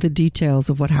about the details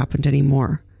of what happened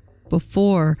anymore.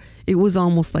 Before, it was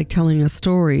almost like telling a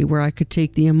story where I could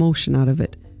take the emotion out of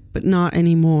it, but not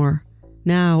anymore.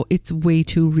 Now it's way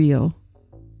too real."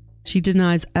 She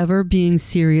denies ever being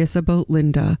serious about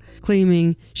Linda,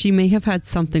 claiming she may have had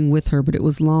something with her, but it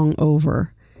was long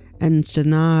over, and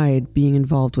denied being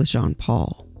involved with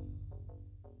Jean-Paul.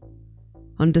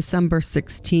 On December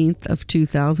 16th of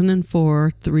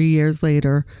 2004, 3 years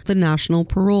later, the National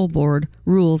Parole Board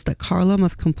rules that Carla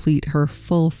must complete her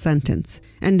full sentence,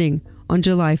 ending on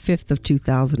July 5th of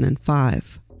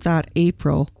 2005. That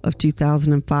April of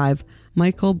 2005,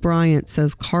 Michael Bryant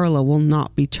says Carla will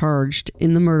not be charged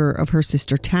in the murder of her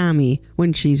sister Tammy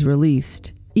when she's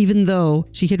released, even though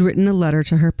she had written a letter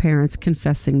to her parents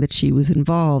confessing that she was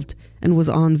involved and was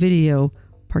on video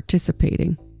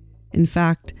participating. In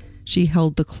fact, she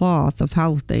held the cloth of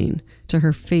Haldane to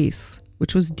her face,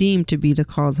 which was deemed to be the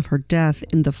cause of her death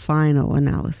in the final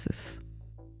analysis.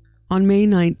 On May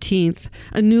 19th,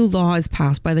 a new law is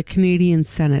passed by the Canadian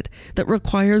Senate that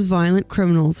requires violent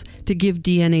criminals to give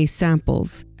DNA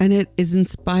samples, and it is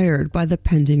inspired by the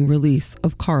pending release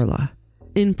of Carla.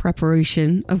 In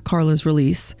preparation of Carla's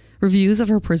release, reviews of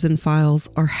her prison files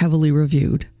are heavily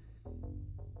reviewed.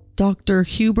 Dr.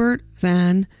 Hubert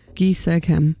van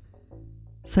Gieseghem,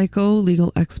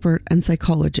 psycho-legal expert and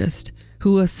psychologist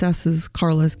who assesses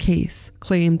Carla's case,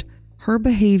 claimed her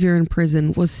behavior in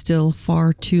prison was still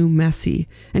far too messy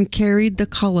and carried the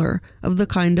color of the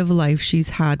kind of life she's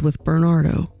had with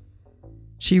Bernardo.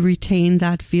 She retained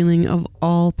that feeling of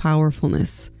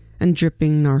all-powerfulness and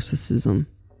dripping narcissism.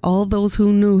 All those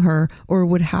who knew her or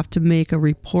would have to make a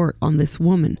report on this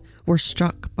woman were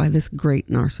struck by this great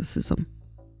narcissism.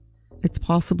 It's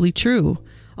possibly true,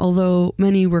 although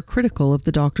many were critical of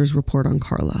the doctor's report on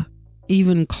Carla.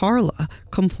 Even Carla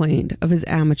complained of his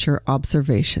amateur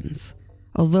observations.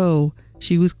 Although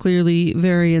she was clearly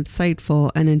very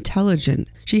insightful and intelligent,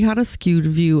 she had a skewed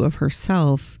view of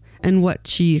herself and what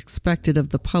she expected of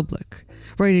the public,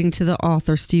 writing to the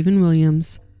author Stephen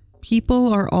Williams, "People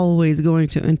are always going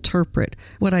to interpret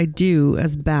what I do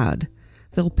as bad.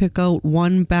 They'll pick out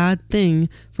one bad thing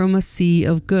from a sea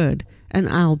of good, and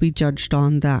I'll be judged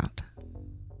on that."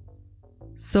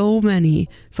 So many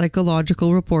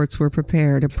psychological reports were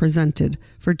prepared and presented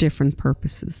for different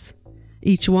purposes,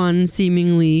 each one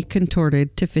seemingly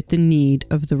contorted to fit the need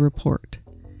of the report.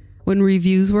 When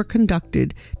reviews were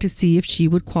conducted to see if she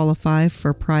would qualify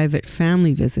for private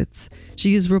family visits,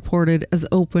 she is reported as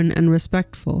open and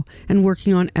respectful and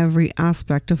working on every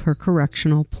aspect of her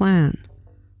correctional plan,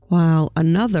 while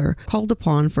another called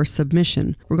upon for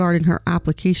submission regarding her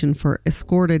application for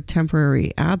escorted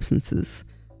temporary absences,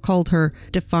 called her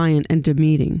defiant and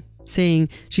demeaning, saying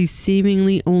she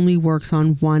seemingly only works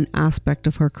on one aspect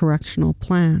of her correctional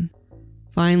plan.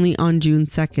 Finally, on June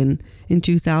 2nd, in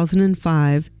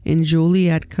 2005, in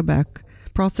Joliet, Quebec,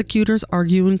 prosecutors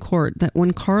argue in court that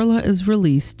when Carla is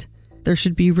released, there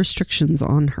should be restrictions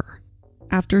on her.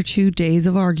 After 2 days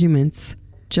of arguments,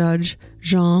 Judge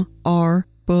Jean R.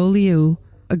 Beaulieu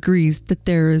agrees that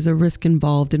there is a risk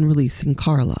involved in releasing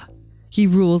Carla. He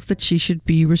rules that she should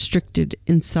be restricted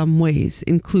in some ways,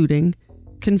 including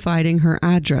confiding her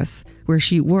address, where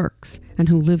she works, and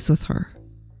who lives with her.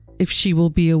 If she will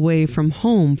be away from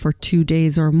home for 2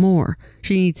 days or more,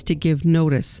 she needs to give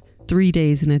notice 3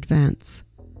 days in advance.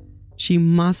 She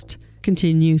must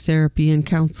continue therapy and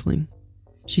counseling.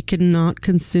 She cannot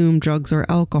consume drugs or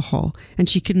alcohol, and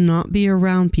she cannot be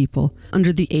around people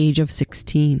under the age of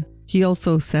 16. He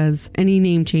also says any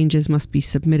name changes must be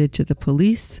submitted to the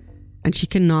police, and she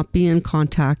cannot be in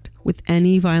contact with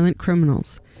any violent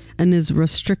criminals, and is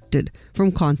restricted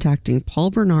from contacting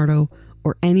Paul Bernardo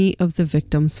or any of the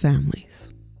victims' families.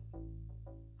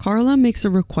 Carla makes a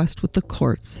request with the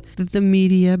courts that the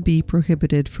media be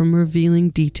prohibited from revealing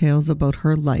details about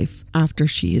her life after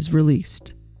she is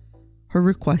released. Her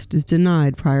request is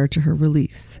denied prior to her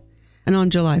release, and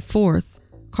on July 4th,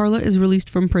 Carla is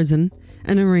released from prison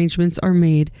and arrangements are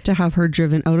made to have her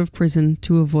driven out of prison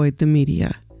to avoid the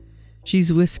media.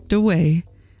 She's whisked away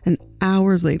and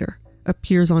hours later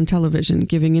appears on television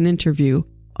giving an interview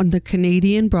on the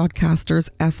Canadian broadcasters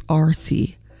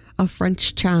SRC, a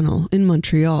French channel in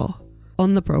Montreal.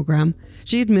 On the program,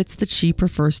 she admits that she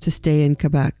prefers to stay in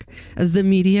Quebec as the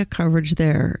media coverage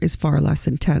there is far less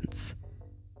intense.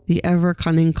 The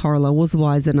ever-cunning Carla was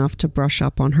wise enough to brush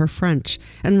up on her French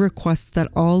and requests that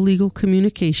all legal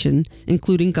communication,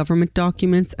 including government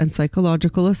documents and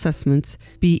psychological assessments,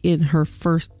 be in her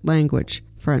first language,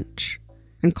 French.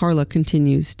 And Carla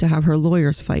continues to have her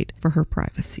lawyers fight for her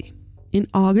privacy. In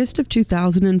August of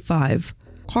 2005,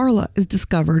 Carla is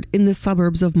discovered in the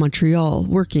suburbs of Montreal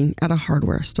working at a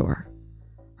hardware store.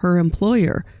 Her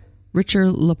employer,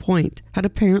 Richard Lapointe, had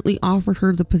apparently offered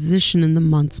her the position in the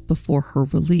months before her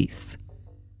release.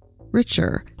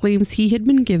 Richard claims he had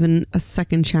been given a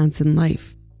second chance in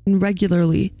life and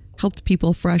regularly helped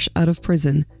people fresh out of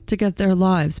prison to get their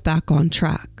lives back on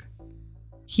track.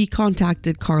 He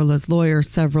contacted Carla's lawyer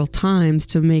several times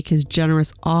to make his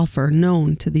generous offer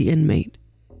known to the inmate.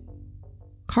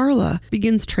 Carla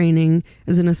begins training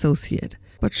as an associate,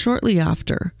 but shortly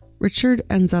after, Richard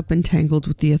ends up entangled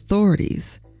with the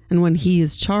authorities, and when he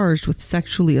is charged with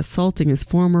sexually assaulting his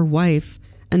former wife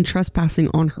and trespassing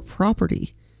on her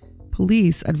property,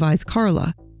 police advise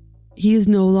Carla he is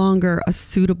no longer a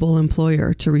suitable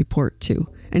employer to report to,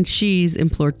 and she's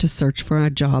implored to search for a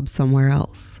job somewhere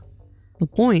else.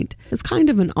 Lapointe is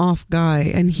kind of an off guy,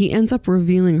 and he ends up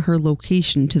revealing her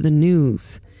location to the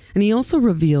news, and he also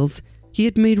reveals he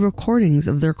had made recordings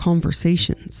of their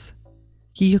conversations.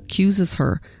 He accuses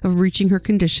her of breaching her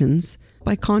conditions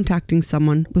by contacting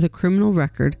someone with a criminal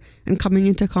record and coming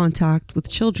into contact with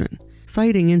children,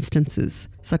 citing instances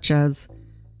such as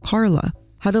Carla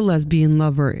had a lesbian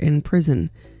lover in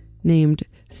prison named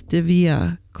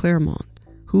Stevia Claremont,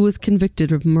 who was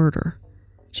convicted of murder.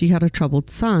 She had a troubled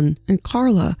son, and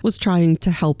Carla was trying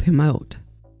to help him out.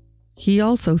 He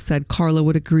also said Carla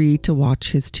would agree to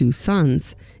watch his 2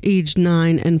 sons, aged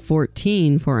 9 and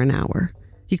 14, for an hour.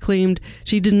 He claimed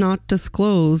she did not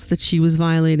disclose that she was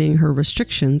violating her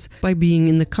restrictions by being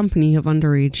in the company of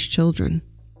underage children.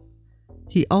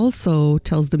 He also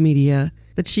tells the media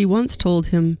that she once told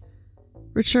him,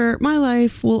 "Richard, my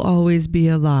life will always be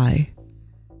a lie."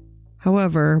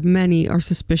 However, many are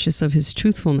suspicious of his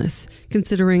truthfulness,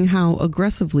 considering how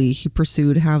aggressively he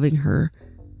pursued having her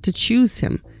to choose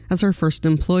him as her first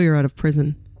employer out of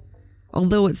prison.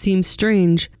 Although it seems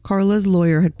strange, Carla's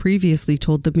lawyer had previously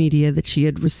told the media that she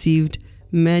had received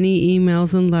many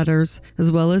emails and letters,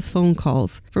 as well as phone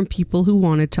calls, from people who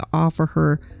wanted to offer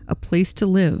her a place to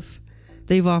live,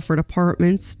 They've offered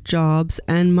apartments, jobs,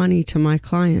 and money to my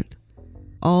client,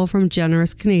 all from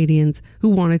generous Canadians who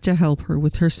wanted to help her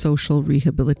with her social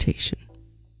rehabilitation.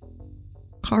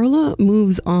 Carla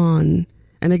moves on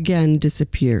and again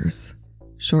disappears.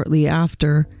 Shortly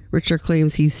after, Richard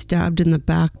claims he's stabbed in the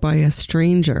back by a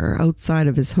stranger outside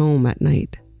of his home at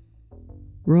night.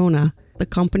 Rona, the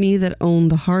company that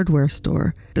owned the hardware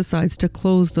store, decides to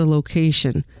close the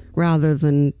location rather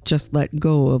than just let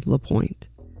go of LaPointe.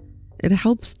 It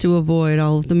helps to avoid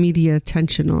all of the media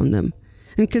attention on them,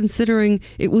 and considering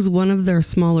it was one of their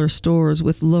smaller stores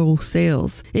with low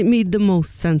sales, it made the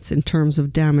most sense in terms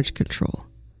of damage control.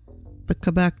 The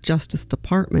Quebec Justice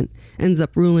Department ends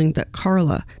up ruling that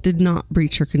Carla did not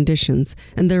breach her conditions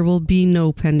and there will be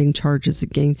no pending charges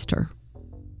against her.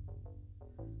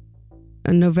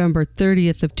 On November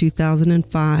 30th of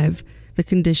 2005, the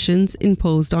conditions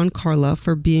imposed on Carla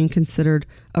for being considered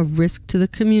a risk to the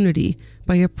community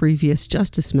by a previous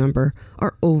justice member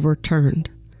are overturned.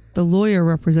 The lawyer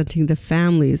representing the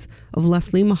families of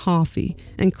Leslie Mahaffey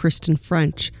and Kristen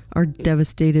French are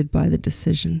devastated by the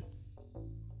decision.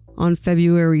 On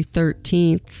February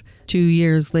 13th, 2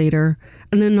 years later,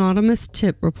 an anonymous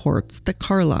tip reports that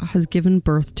Carla has given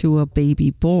birth to a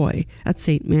baby boy at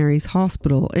St. Mary's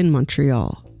Hospital in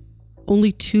Montreal,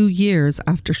 only 2 years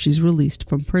after she's released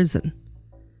from prison.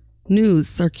 News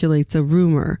circulates a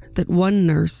rumor that one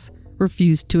nurse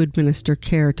refused to administer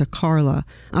care to Carla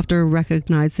after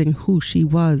recognizing who she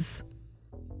was.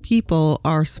 People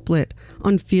are split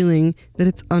on feeling that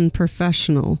it's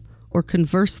unprofessional or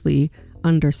conversely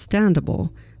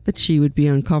understandable that she would be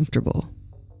uncomfortable.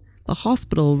 The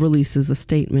hospital releases a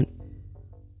statement.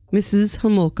 Mrs.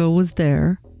 Homolka was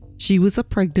there. She was a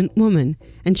pregnant woman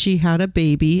and she had a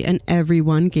baby and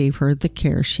everyone gave her the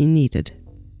care she needed.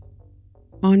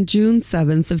 On June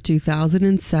 7th of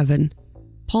 2007,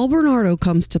 Paul Bernardo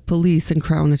comes to police and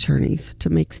Crown attorneys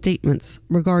to make statements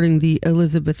regarding the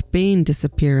Elizabeth Bain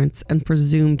disappearance and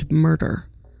presumed murder.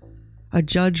 A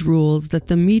judge rules that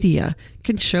the media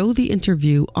can show the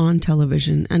interview on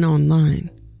television and online.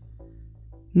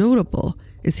 Notable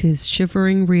is his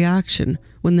shivering reaction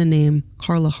when the name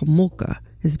Carla Homolka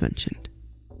is mentioned.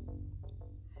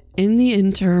 In the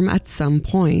interim, at some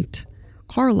point,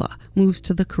 Carla moves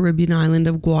to the Caribbean island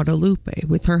of Guadeloupe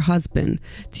with her husband,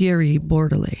 Thierry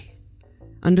Bordelais,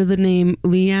 under the name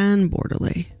Leanne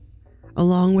Bordelais,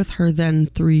 along with her then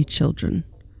 3 children.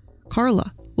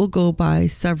 Carla will go by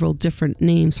several different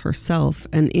names herself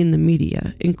and in the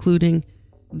media, including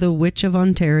the Witch of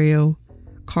Ontario,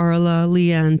 Carla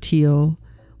Leanne Teal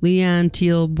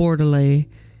Bordelais,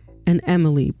 and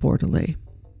Emily Bordelais.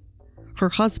 Her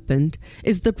husband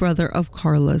is the brother of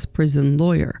Carla's prison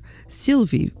lawyer,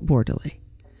 Sylvie Bordelais.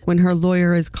 When her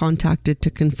lawyer is contacted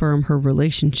to confirm her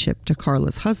relationship to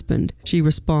Carla's husband, she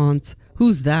responds,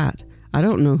 "Who's that? I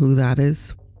don't know who that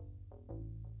is."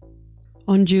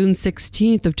 On June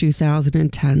 16th of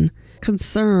 2010,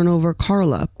 concern over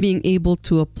Carla being able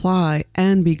to apply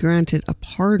and be granted a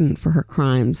pardon for her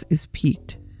crimes is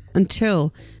piqued,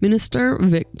 until Minister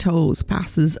Vic Toes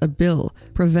passes a bill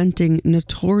preventing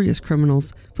notorious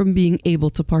criminals from being able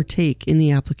to partake in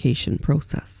the application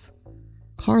process.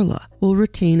 Carla will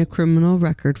retain a criminal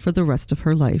record for the rest of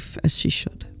her life, as she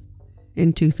should.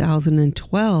 In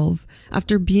 2012,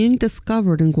 after being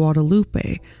discovered in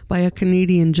Guadeloupe by a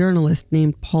Canadian journalist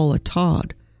named Paula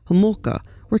Todd, Homolka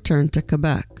returned to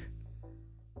Quebec.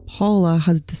 Paula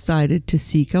has decided to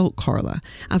seek out Carla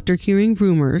after hearing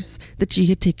rumors that she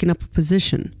had taken up a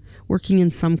position, working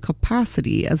in some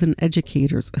capacity as an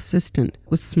educator's assistant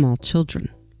with small children.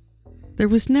 There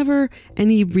was never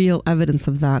any real evidence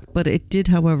of that, but it did,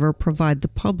 however, provide the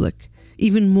public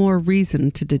even more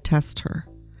reason to detest her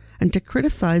and to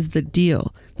criticize the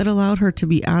deal that allowed her to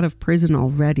be out of prison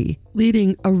already,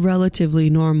 leading a relatively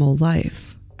normal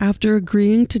life. After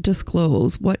agreeing to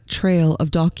disclose what trail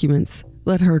of documents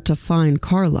led her to find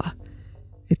Carla,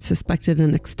 it suspected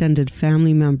an extended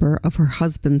family member of her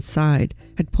husband's side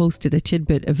had posted a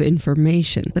tidbit of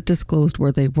information that disclosed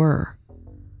where they were.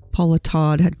 Paula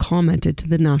Todd had commented to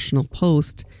the National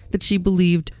Post that she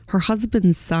believed her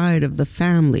husband's side of the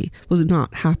family was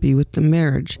not happy with the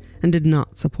marriage and did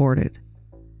not support it.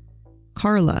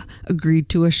 Carla agreed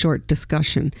to a short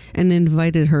discussion and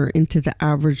invited her into the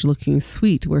average-looking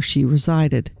suite where she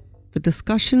resided. The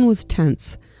discussion was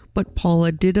tense, but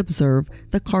Paula did observe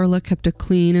that Carla kept a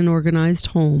clean and organized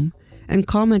home and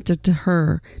commented to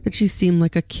her that she seemed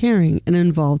like a caring and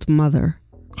involved mother.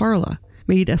 Carla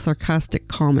made a sarcastic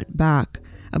comment back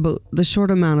about the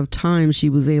short amount of time she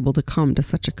was able to come to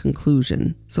such a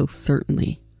conclusion so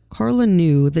certainly. Carla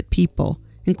knew that people,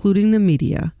 including the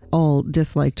media, all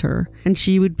disliked her, and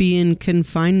she would be in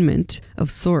confinement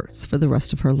of sorts for the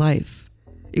rest of her life.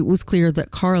 It was clear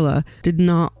that Carla did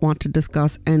not want to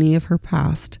discuss any of her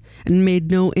past and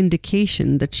made no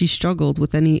indication that she struggled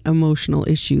with any emotional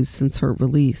issues since her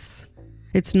release.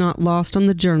 It's not lost on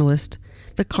the journalist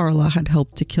that Carla had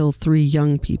helped to kill 3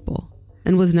 young people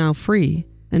and was now free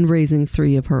and raising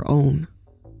 3 of her own.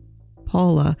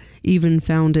 Paula even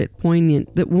found it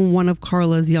poignant that when one of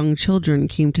Carla's young children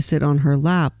came to sit on her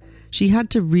lap, she had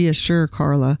to reassure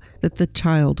Carla that the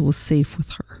child was safe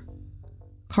with her.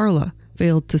 Carla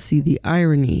failed to see the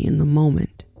irony in the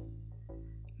moment.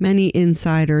 Many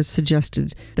insiders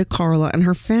suggested that Carla and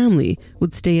her family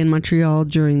would stay in Montreal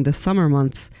during the summer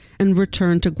months and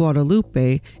return to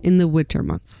Guadalupe in the winter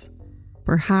months.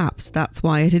 Perhaps that's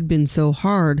why it had been so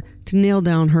hard to nail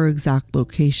down her exact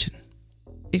location.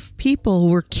 If people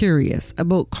were curious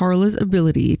about Carla's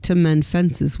ability to mend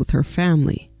fences with her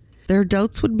family, their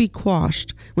doubts would be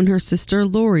quashed when her sister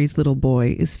Lori's little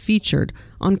boy is featured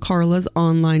on Carla's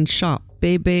online shop,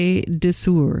 Bébé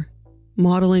Dessous,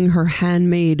 modeling her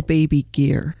handmade baby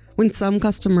gear. When some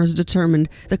customers determined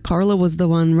that Carla was the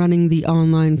one running the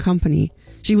online company,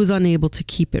 she was unable to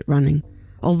keep it running,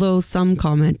 although some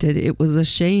commented it was a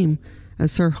shame,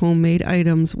 as her homemade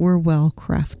items were well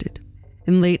crafted.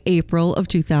 In late April of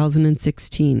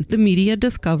 2016, the media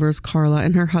discovers Carla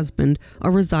and her husband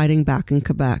are residing back in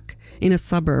Quebec, in a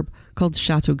suburb called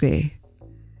Châteauguay,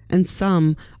 and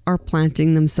some are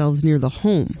planting themselves near the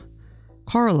home.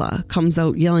 Carla comes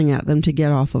out yelling at them to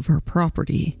get off of her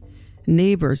property.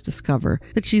 Neighbors discover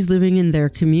that she's living in their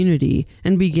community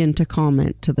and begin to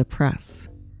comment to the press.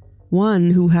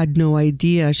 One who had no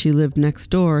idea she lived next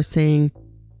door saying,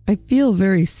 "I feel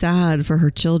very sad for her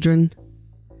children."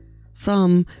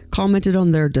 Some commented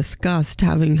on their disgust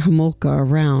having Homolka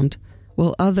around,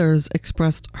 while others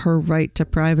expressed her right to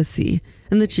privacy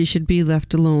and that she should be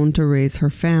left alone to raise her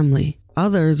family.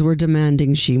 Others were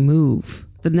demanding she move.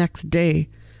 The next day,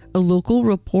 a local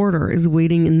reporter is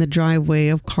waiting in the driveway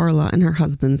of Carla and her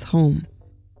husband's home.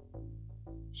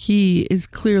 He is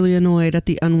clearly annoyed at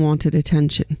the unwanted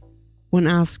attention. When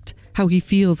asked how he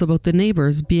feels about the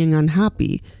neighbors being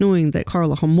unhappy knowing that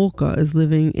Carla Homolka is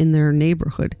living in their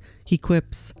neighborhood, he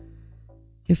quips,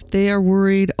 "If they are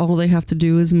worried, all they have to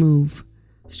do is move,"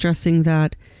 stressing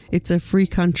that it's a free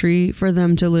country for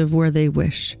them to live where they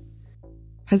wish.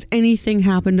 Has anything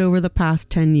happened over the past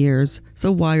 10 years,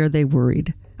 so why are they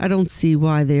worried? I don't see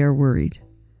why they are worried.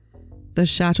 The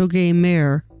Châteauguay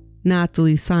mayor,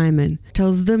 Natalie Simon,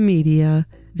 tells the media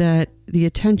that the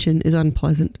attention is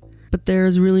unpleasant, but there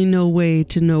is really no way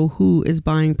to know who is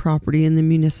buying property in the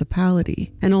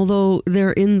municipality. And although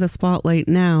they're in the spotlight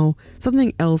now,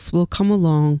 something else will come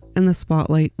along and the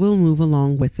spotlight will move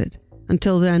along with it.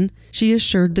 Until then, she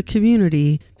assured the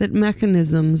community that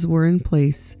mechanisms were in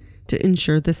place to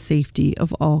ensure the safety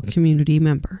of all community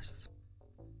members.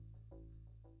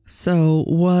 So,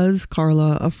 was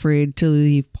Carla afraid to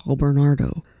leave Paul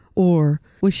Bernardo, or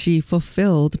was she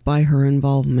fulfilled by her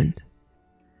involvement?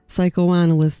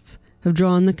 Psychoanalysts have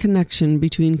drawn the connection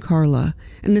between Carla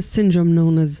and a syndrome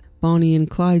known as Bonnie and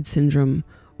Clyde syndrome,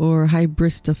 or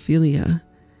hybristophilia.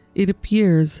 It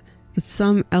appears that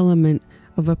some element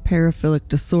of a paraphilic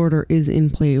disorder is in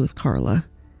play with Carla.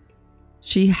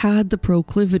 She had the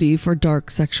proclivity for dark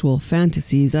sexual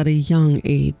fantasies at a young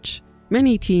age.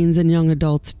 Many teens and young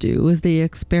adults do as they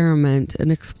experiment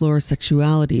and explore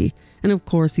sexuality, and of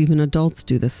course even adults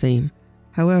do the same.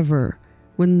 However,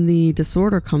 when the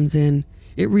disorder comes in,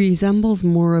 it resembles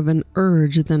more of an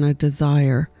urge than a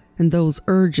desire, and those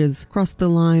urges cross the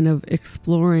line of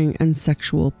exploring and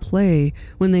sexual play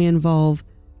when they involve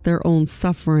their own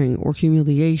suffering or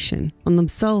humiliation on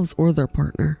themselves or their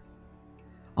partner.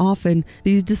 Often,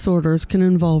 these disorders can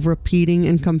involve repeating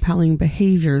and compelling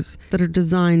behaviors that are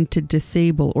designed to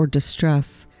disable or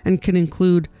distress, and can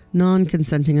include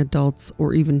non-consenting adults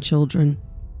or even children,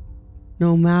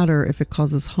 no matter if it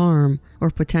causes harm or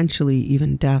potentially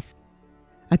even death.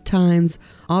 At times,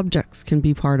 objects can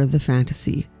be part of the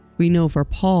fantasy. We know for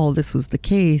Paul this was the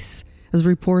case, as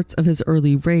reports of his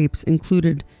early rapes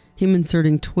included him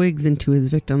inserting twigs into his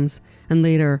victims, and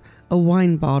later, a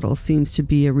wine bottle seems to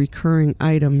be a recurring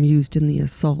item used in the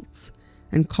assaults,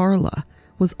 and Carla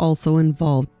was also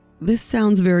involved. This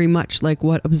sounds very much like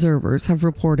what observers have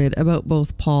reported about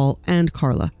both Paul and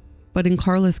Carla, but in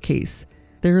Carla's case,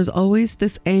 there is always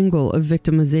this angle of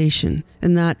victimization,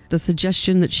 and that the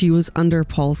suggestion that she was under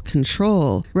Paul's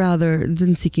control rather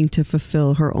than seeking to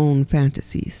fulfill her own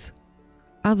fantasies.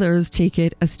 Others take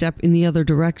it a step in the other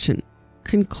direction,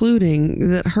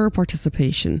 concluding that her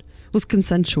participation was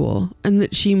consensual and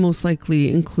that she most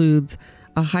likely includes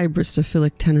a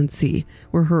hybristophilic tendency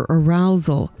where her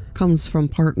arousal comes from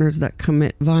partners that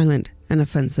commit violent and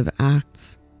offensive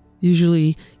acts.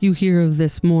 Usually, you hear of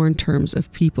this more in terms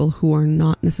of people who are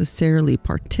not necessarily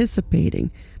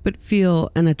participating, but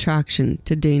feel an attraction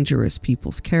to dangerous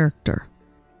people's character.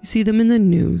 You see them in the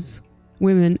news,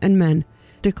 women and men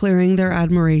declaring their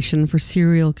admiration for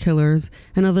serial killers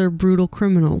and other brutal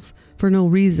criminals for no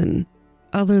reason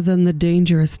other than the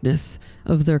dangerousness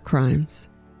of their crimes.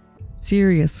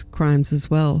 Serious crimes as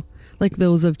well, like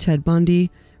those of Ted Bundy,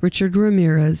 Richard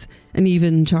Ramirez, and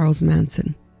even Charles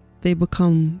Manson. They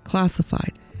become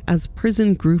classified as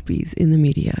prison groupies in the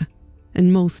media,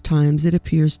 and most times it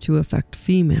appears to affect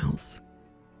females.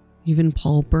 Even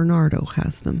Paul Bernardo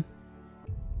has them.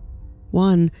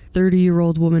 One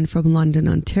 30-year-old woman from London,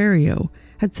 Ontario,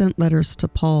 had sent letters to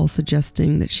Paul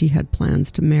suggesting that she had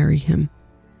plans to marry him.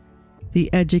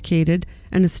 The educated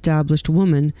and established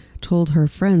woman told her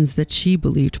friends that she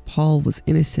believed Paul was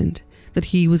innocent, that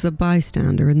he was a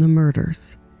bystander in the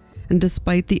murders. And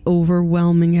despite the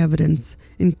overwhelming evidence,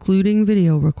 including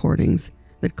video recordings,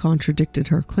 that contradicted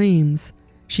her claims,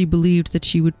 she believed that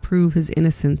she would prove his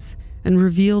innocence and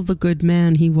reveal the good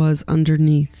man he was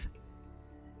underneath.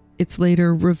 It's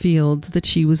later revealed that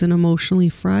she was an emotionally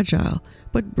fragile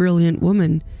but brilliant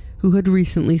woman who had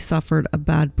recently suffered a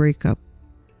bad breakup.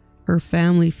 Her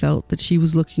family felt that she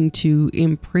was looking to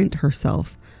imprint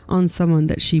herself on someone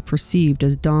that she perceived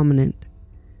as dominant.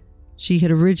 She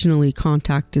had originally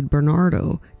contacted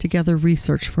Bernardo to gather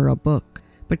research for a book,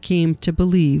 but came to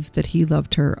believe that he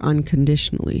loved her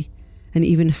unconditionally, and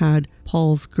even had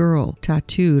Paul's girl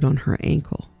tattooed on her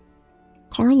ankle.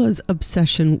 Carla's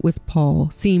obsession with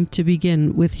Paul seemed to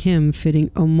begin with him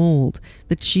fitting a mold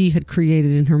that she had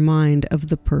created in her mind of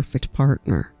the perfect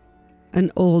partner. An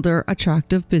older,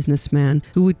 attractive businessman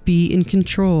who would be in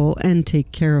control and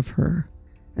take care of her.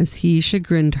 As he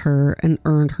chagrined her and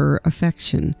earned her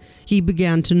affection, he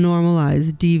began to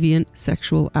normalize deviant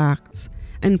sexual acts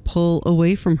and pull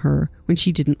away from her when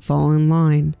she didn't fall in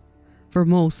line. For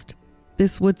most,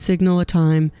 this would signal a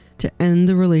time to end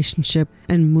the relationship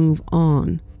and move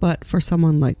on. But for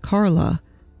someone like Carla,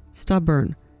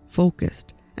 stubborn,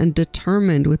 focused, and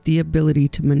determined with the ability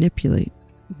to manipulate,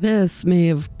 this may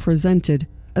have presented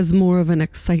as more of an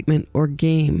excitement or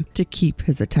game to keep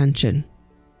his attention.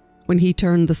 When he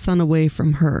turned the sun away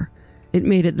from her, it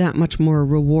made it that much more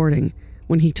rewarding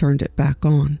when he turned it back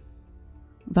on.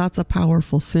 That's a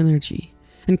powerful synergy.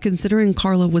 And considering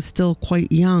Carla was still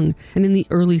quite young and in the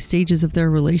early stages of their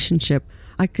relationship,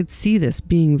 I could see this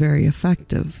being very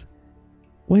effective.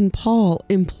 When Paul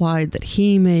implied that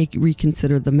he may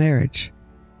reconsider the marriage,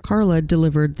 Carla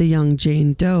delivered the young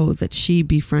Jane Doe that she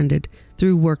befriended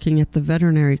through working at the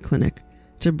veterinary clinic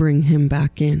to bring him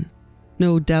back in,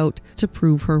 no doubt to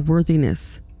prove her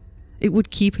worthiness. It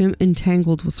would keep him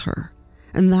entangled with her,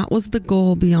 and that was the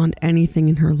goal beyond anything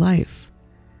in her life.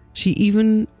 She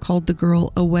even called the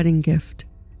girl a wedding gift.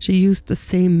 She used the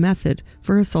same method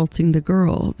for assaulting the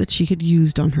girl that she had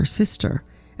used on her sister,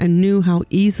 and knew how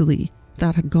easily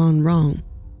that had gone wrong.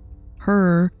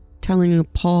 Her telling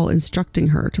Paul instructing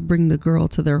her to bring the girl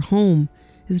to their home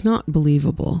is not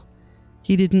believable.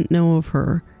 He didn't know of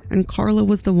her, and Carla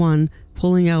was the one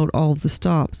pulling out all of the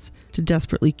stops to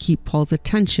desperately keep Paul's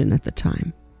attention at the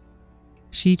time.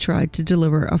 She tried to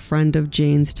deliver a friend of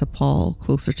Jane's to Paul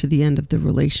closer to the end of the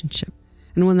relationship,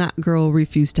 and when that girl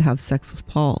refused to have sex with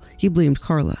Paul, he blamed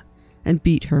Carla and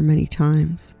beat her many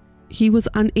times. He was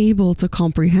unable to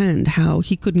comprehend how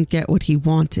he couldn't get what he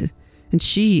wanted, and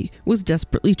she was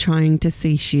desperately trying to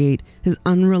satiate his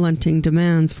unrelenting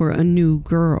demands for a new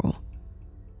girl.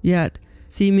 Yet,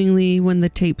 seemingly when the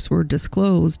tapes were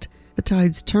disclosed, the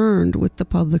tides turned with the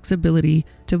public's ability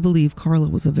to believe Carla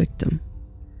was a victim.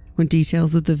 When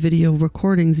details of the video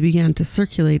recordings began to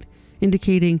circulate,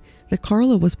 indicating that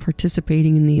Carla was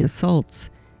participating in the assaults,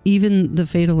 even the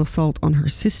fatal assault on her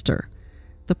sister,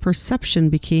 the perception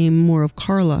became more of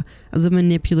Carla as a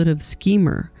manipulative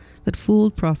schemer that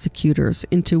fooled prosecutors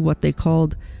into what they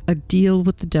called a deal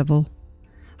with the devil,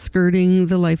 skirting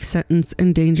the life sentence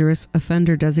and dangerous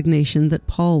offender designation that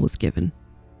Paul was given.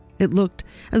 It looked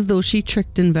as though she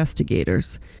tricked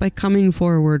investigators by coming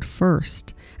forward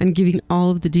first and giving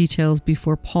all of the details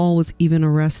before Paul was even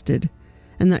arrested,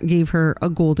 and that gave her a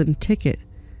golden ticket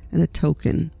and a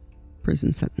token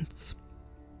prison sentence.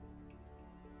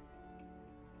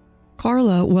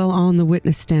 Carla, while on the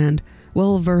witness stand,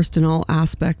 well versed in all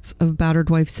aspects of battered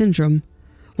wife syndrome,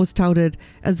 was touted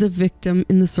as a victim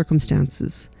in the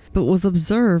circumstances, but was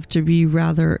observed to be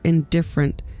rather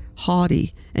indifferent,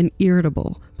 haughty, and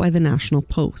irritable by the National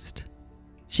Post.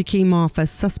 She came off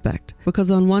as suspect because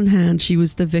on one hand she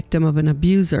was the victim of an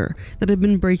abuser that had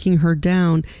been breaking her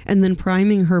down and then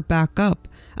priming her back up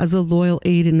as a loyal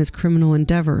aid in his criminal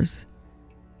endeavors.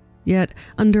 Yet,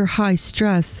 under high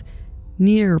stress,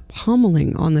 near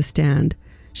pummeling on the stand,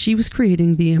 she was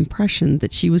creating the impression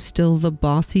that she was still the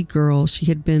bossy girl she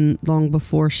had been long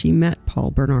before she met Paul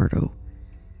Bernardo.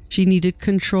 She needed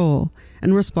control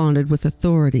and responded with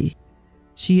authority.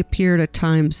 She appeared at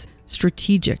times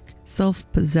strategic,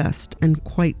 self-possessed, and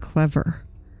quite clever.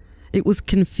 It was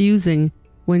confusing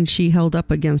when she held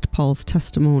up against Paul's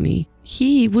testimony.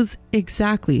 He was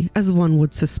exactly as one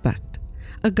would suspect.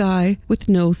 A guy with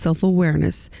no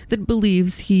self-awareness that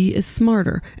believes he is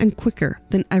smarter and quicker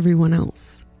than everyone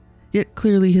else. Yet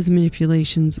clearly his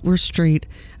manipulations were straight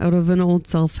out of an old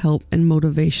self-help and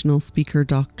motivational speaker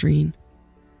doctrine.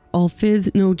 All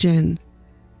fizz, no gin.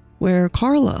 Where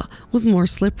Carla was more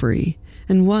slippery,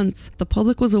 and once the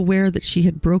public was aware that she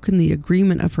had broken the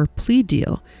agreement of her plea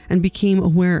deal and became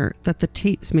aware that the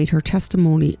tapes made her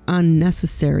testimony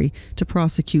unnecessary to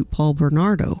prosecute Paul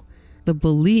Bernardo, the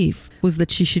belief was that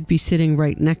she should be sitting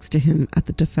right next to him at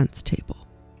the defense table.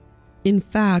 In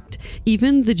fact,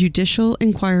 even the Judicial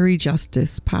Inquiry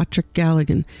Justice Patrick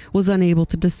Galligan was unable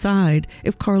to decide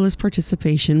if Carla's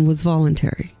participation was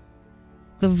voluntary.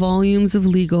 The volumes of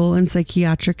legal and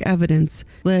psychiatric evidence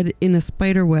led in a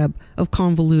spiderweb of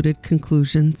convoluted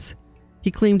conclusions. He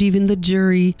claimed even the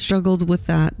jury struggled with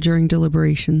that during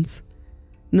deliberations.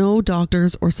 No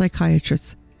doctors or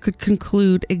psychiatrists could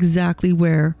conclude exactly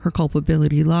where her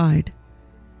culpability lied.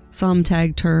 Some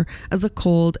tagged her as a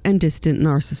cold and distant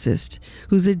narcissist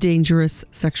who's a dangerous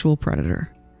sexual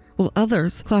predator, while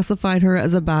others classified her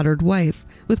as a battered wife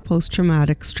with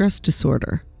post-traumatic stress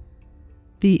disorder.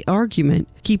 The argument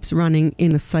keeps running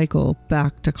in a cycle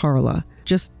back to Carla,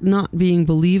 just not being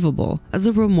believable as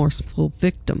a remorseful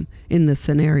victim in this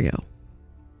scenario.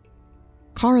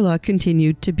 Carla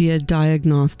continued to be a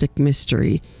diagnostic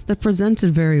mystery that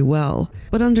presented very well,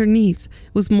 but underneath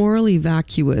was morally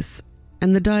vacuous,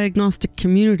 and the diagnostic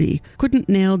community couldn't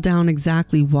nail down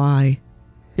exactly why.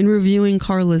 In reviewing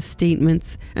Carla's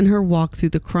statements and her walk through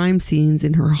the crime scenes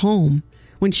in her home,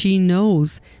 when she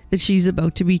knows that she's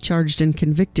about to be charged and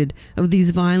convicted of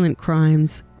these violent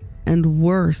crimes, and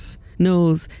worse,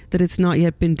 knows that it's not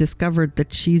yet been discovered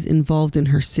that she's involved in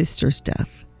her sister's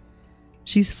death.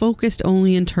 She's focused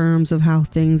only in terms of how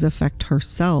things affect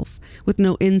herself, with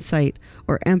no insight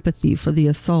or empathy for the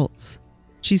assaults.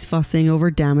 She's fussing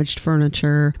over damaged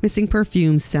furniture, missing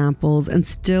perfume samples, and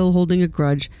still holding a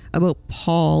grudge about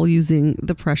Paul using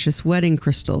the precious wedding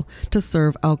crystal to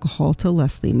serve alcohol to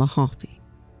Leslie Mahaffey.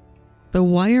 The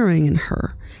wiring in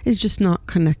her is just not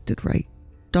connected right.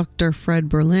 Dr. Fred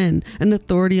Berlin, an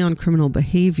authority on criminal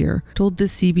behavior, told the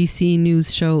CBC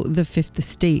News show The Fifth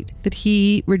Estate that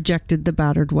he rejected the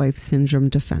battered wife syndrome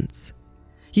defense.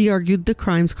 He argued the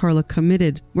crimes Carla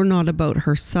committed were not about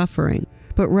her suffering,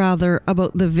 but rather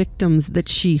about the victims that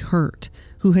she hurt,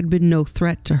 who had been no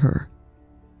threat to her.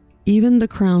 Even the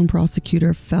Crown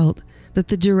prosecutor felt that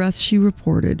the duress she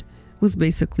reported was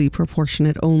basically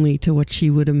proportionate only to what she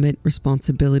would admit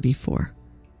responsibility for.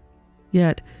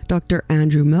 Yet, Dr.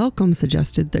 Andrew Malcolm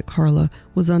suggested that Carla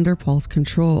was under Paul's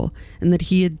control and that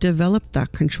he had developed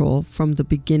that control from the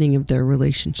beginning of their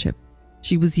relationship.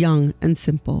 She was young and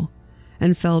simple,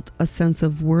 and felt a sense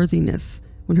of worthiness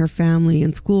when her family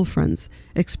and school friends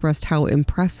expressed how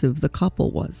impressive the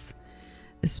couple was,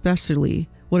 especially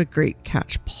what a great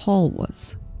catch Paul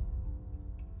was.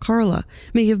 Carla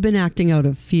may have been acting out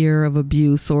of fear of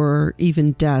abuse or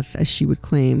even death, as she would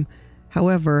claim.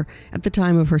 However, at the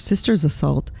time of her sister's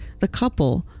assault, the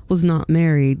couple was not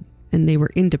married and they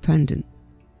were independent.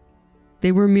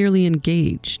 They were merely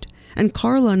engaged, and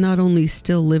Carla not only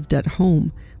still lived at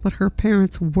home, but her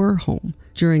parents were home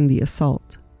during the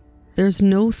assault. There's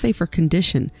no safer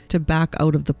condition to back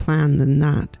out of the plan than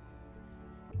that.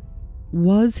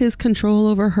 Was his control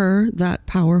over her that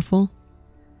powerful?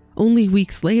 Only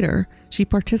weeks later, she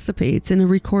participates in a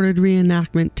recorded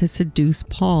reenactment to seduce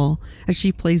Paul as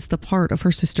she plays the part of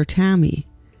her sister Tammy,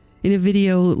 in a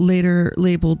video later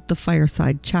labeled The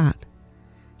Fireside Chat.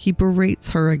 He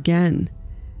berates her again,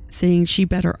 saying she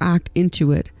better act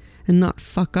into it and not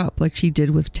fuck up like she did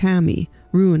with Tammy,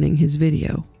 ruining his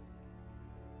video.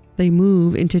 They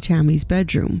move into Tammy's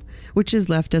bedroom, which is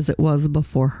left as it was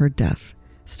before her death,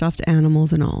 stuffed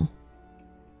animals and all.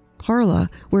 Carla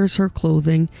wears her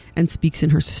clothing and speaks in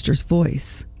her sister's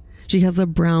voice. She has a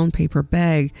brown paper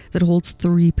bag that holds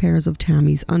 3 pairs of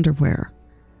Tammy's underwear.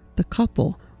 The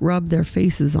couple rub their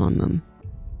faces on them,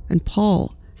 and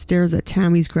Paul stares at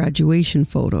Tammy's graduation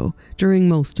photo during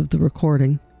most of the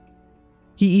recording.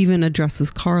 He even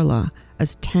addresses Carla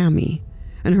as Tammy,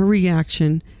 and her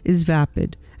reaction is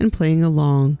vapid and playing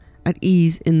along, at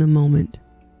ease in the moment.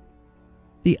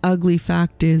 The ugly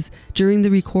fact is, during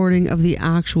the recording of the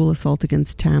actual assault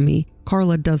against Tammy,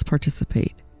 Carla does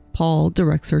participate. Paul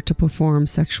directs her to perform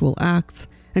sexual acts,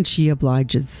 and she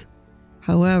obliges.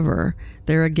 However,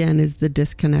 there again is the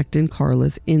disconnect in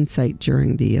Carla's insight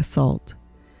during the assault.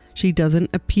 She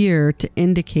doesn't appear to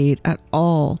indicate at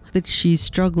all that she's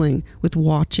struggling with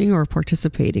watching or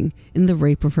participating in the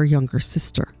rape of her younger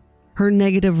sister. Her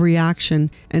negative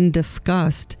reaction and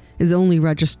disgust is only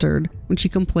registered when she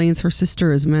complains her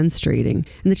sister is menstruating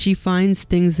and that she finds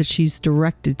things that she's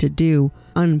directed to do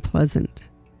unpleasant.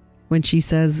 When she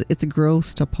says it's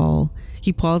gross to Paul,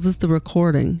 he pauses the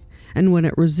recording, and when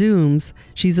it resumes,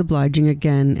 she's obliging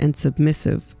again and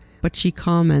submissive, but she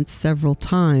comments several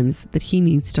times that he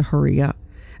needs to hurry up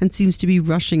and seems to be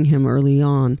rushing him early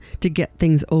on to get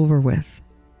things over with.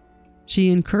 She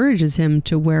encourages him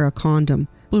to wear a condom,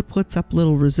 but puts up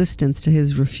little resistance to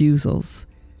his refusals.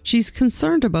 She's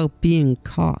concerned about being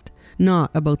caught,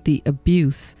 not about the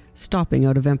abuse, stopping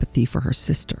out of empathy for her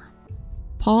sister.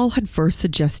 Paul had first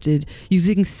suggested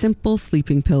using simple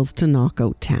sleeping pills to knock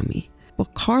out Tammy,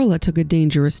 but Carla took a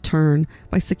dangerous turn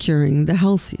by securing the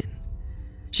Halcion.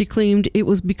 She claimed it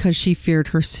was because she feared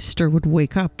her sister would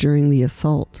wake up during the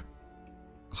assault.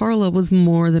 Carla was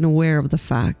more than aware of the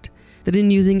fact that in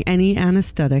using any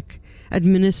anesthetic,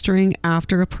 administering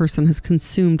after a person has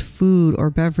consumed food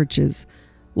or beverages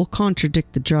will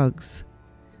contradict the drugs.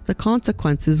 The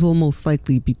consequences will most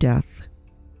likely be death.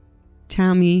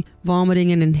 Tammy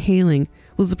vomiting and inhaling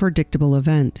was a predictable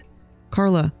event.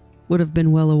 Carla would have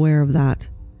been well aware of that.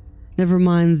 Never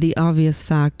mind the obvious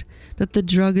fact that the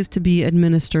drug is to be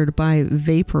administered by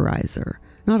vaporizer,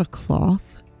 not a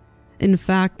cloth. In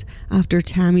fact, after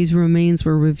Tammy's remains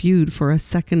were reviewed for a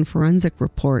second forensic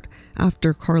report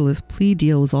after Carla's plea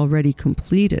deal was already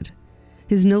completed,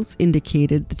 his notes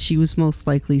indicated that she was most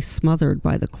likely smothered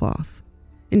by the cloth,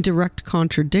 in direct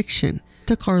contradiction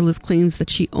to Carla's claims that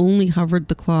she only hovered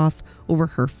the cloth over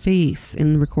her face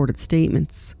in recorded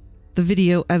statements. The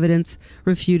video evidence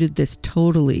refuted this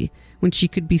totally when she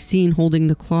could be seen holding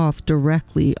the cloth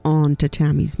directly onto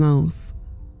Tammy's mouth.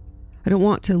 I don't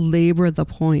want to labor the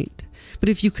point, but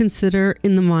if you consider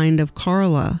in the mind of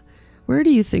Carla, where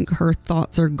do you think her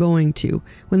thoughts are going to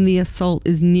when the assault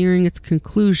is nearing its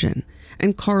conclusion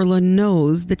and Carla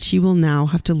knows that she will now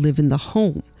have to live in the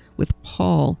home with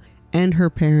Paul and her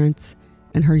parents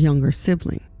and her younger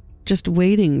sibling, just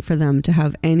waiting for them to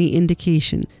have any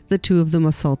indication the two of them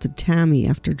assaulted Tammy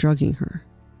after drugging her?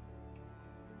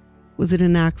 Was it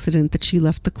an accident that she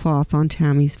left the cloth on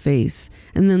Tammy's face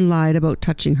and then lied about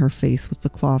touching her face with the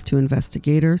cloth to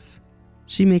investigators?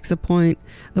 She makes a point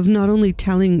of not only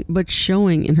telling but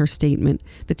showing in her statement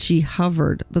that she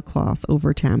hovered the cloth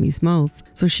over Tammy's mouth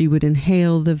so she would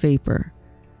inhale the vapor,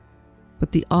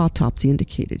 but the autopsy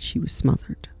indicated she was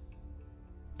smothered.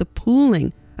 The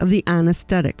pooling of the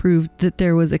anesthetic proved that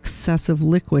there was excessive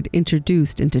liquid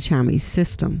introduced into Tammy's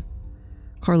system.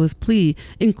 Carla's plea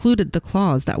included the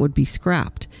clause that would be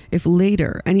scrapped if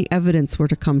later any evidence were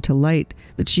to come to light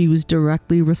that she was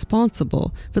directly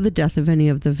responsible for the death of any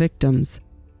of the victims,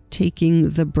 taking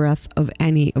the breath of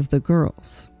any of the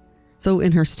girls. So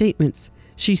in her statements,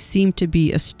 she seemed to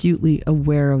be astutely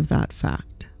aware of that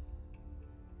fact.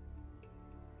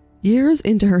 Years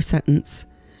into her sentence,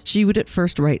 she would at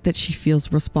first write that she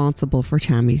feels responsible for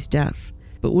Tammy's death,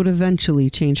 but would eventually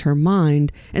change her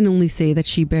mind and only say that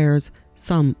she bears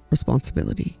some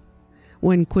responsibility.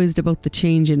 When quizzed about the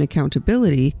change in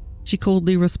accountability, she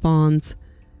coldly responds,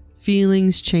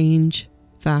 "Feelings change,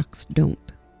 facts don't."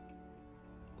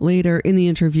 Later in the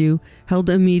interview, held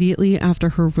immediately after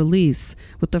her release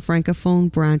with the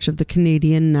Francophone branch of the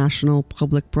Canadian National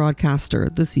Public Broadcaster,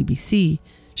 the CBC,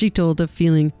 she told of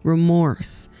feeling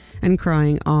remorse and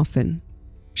crying often.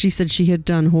 She said she had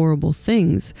done horrible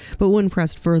things, but when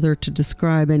pressed further to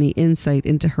describe any insight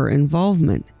into her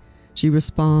involvement, she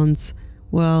responds,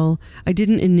 "Well, I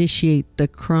didn't initiate the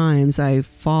crimes, I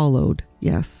followed.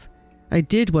 Yes, I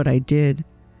did what I did,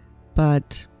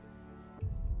 but..."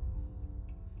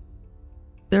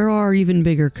 There are even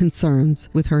bigger concerns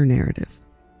with her narrative.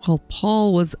 While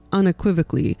Paul was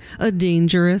unequivocally a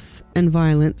dangerous and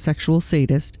violent sexual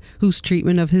sadist whose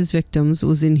treatment of his victims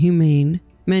was inhumane,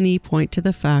 many point to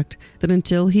the fact that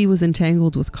until he was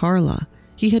entangled with Carla,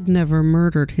 he had never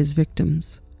murdered his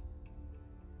victims.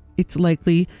 It's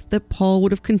likely that Paul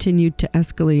would have continued to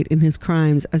escalate in his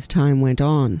crimes as time went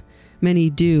on. Many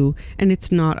do, and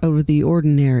it's not out of the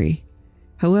ordinary.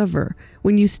 However,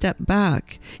 when you step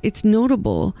back, it's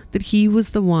notable that he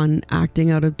was the one acting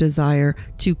out of desire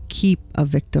to keep a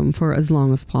victim for as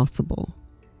long as possible.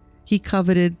 He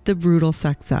coveted the brutal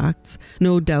sex acts,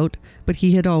 no doubt, but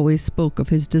he had always spoke of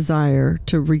his desire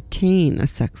to retain a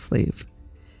sex slave.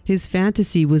 His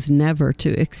fantasy was never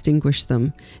to extinguish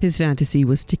them. His fantasy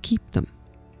was to keep them.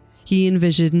 He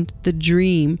envisioned the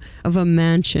dream of a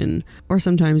mansion or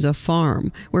sometimes a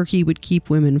farm where he would keep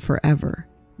women forever,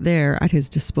 there at his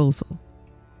disposal.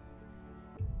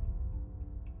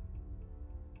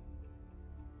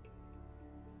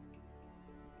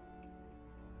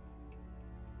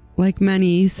 Like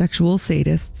many sexual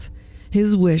sadists,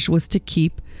 his wish was to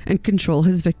keep and control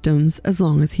his victims as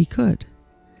long as he could.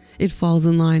 It falls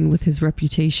in line with his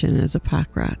reputation as a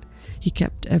pack rat. He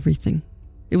kept everything.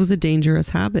 It was a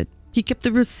dangerous habit. He kept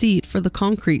the receipt for the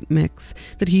concrete mix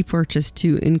that he purchased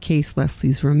to encase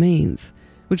Leslie's remains,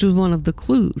 which was one of the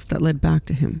clues that led back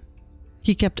to him.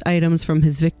 He kept items from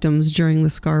his victims during the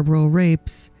Scarborough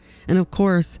rapes, and of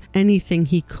course, anything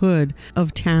he could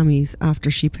of Tammy's after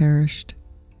she perished.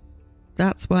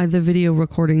 That's why the video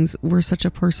recordings were such a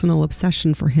personal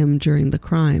obsession for him during the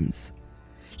crimes.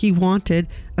 He wanted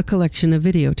a collection of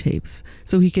videotapes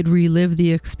so he could relive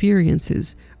the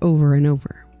experiences over and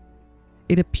over.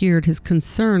 It appeared his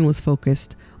concern was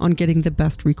focused on getting the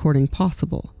best recording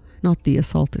possible, not the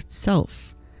assault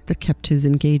itself, that kept his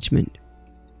engagement.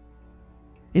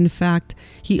 In fact,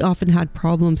 he often had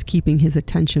problems keeping his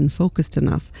attention focused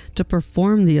enough to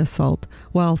perform the assault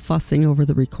while fussing over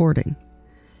the recording.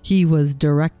 He was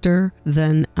director,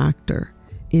 then actor,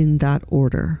 in that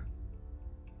order.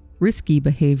 Risky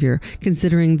behavior,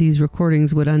 considering these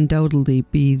recordings would undoubtedly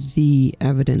be the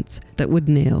evidence that would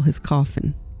nail his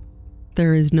coffin.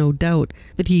 There is no doubt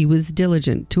that he was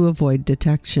diligent to avoid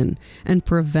detection and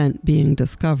prevent being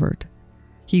discovered.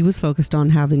 He was focused on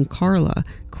having Carla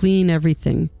clean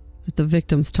everything that the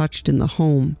victims touched in the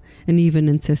home, and even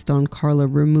insist on Carla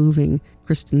removing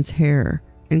Kristen's hair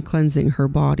and cleansing her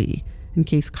body in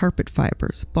case carpet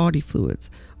fibers, body fluids,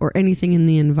 or anything in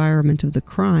the environment of the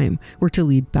crime were to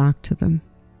lead back to them.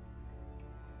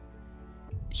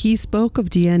 He spoke of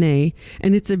DNA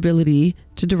and its ability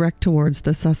to direct towards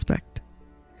the suspect.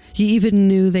 He even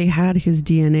knew they had his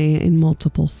DNA in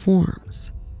multiple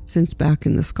forms, since back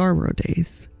in the Scarborough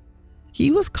days. He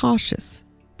was cautious,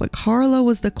 but Carla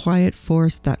was the quiet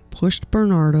force that pushed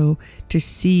Bernardo to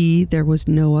see there was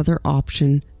no other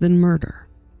option than murder.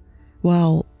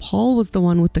 While Paul was the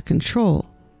one with the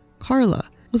control, Carla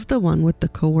was the one with the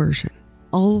coercion,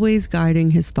 always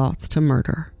guiding his thoughts to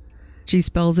murder. She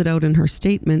spells it out in her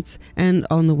statements and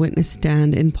on the witness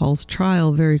stand in Paul's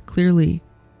trial very clearly.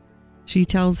 She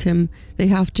tells him they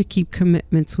have to keep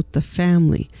commitments with the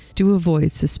family to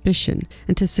avoid suspicion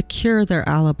and to secure their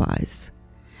alibis.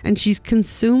 And she's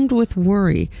consumed with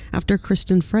worry after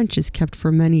Kristen French is kept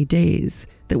for many days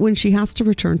that when she has to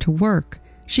return to work,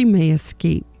 she may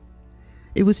escape.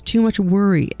 It was too much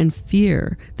worry and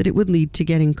fear that it would lead to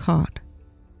getting caught.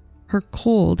 Her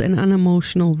cold and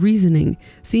unemotional reasoning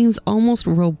seems almost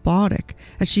robotic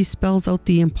as she spells out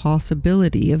the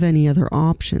impossibility of any other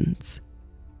options.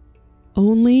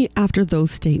 Only after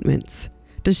those statements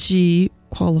does she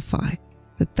qualify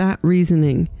that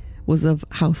reasoning was of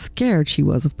how scared she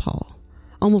was of Paul,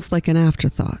 almost like an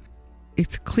afterthought.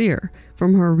 It's clear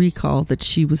from her recall that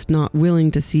she was not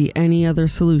willing to see any other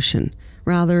solution,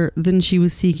 rather than she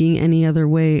was seeking any other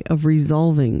way of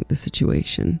resolving the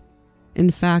situation. In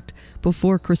fact,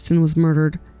 before Kristen was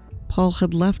murdered, Paul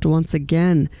had left once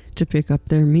again to pick up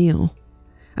their meal,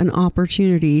 an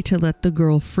opportunity to let the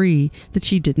girl free that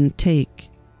she didn't take.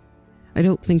 I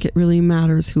don't think it really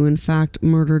matters who in fact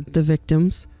murdered the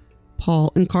victims.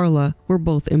 Paul and Carla were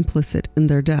both implicit in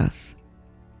their death.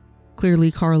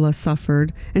 Clearly Carla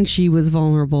suffered, and she was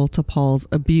vulnerable to Paul's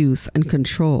abuse and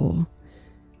control.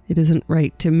 It isn't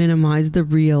right to minimize the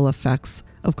real effects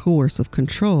of coercive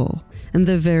control and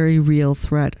the very real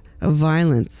threat of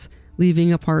violence,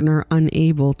 leaving a partner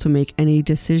unable to make any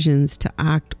decisions to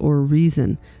act or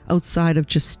reason outside of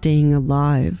just staying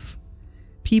alive.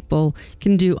 People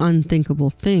can do unthinkable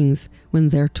things when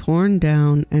they're torn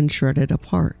down and shredded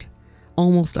apart,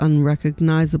 almost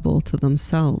unrecognizable to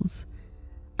themselves.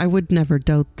 I would never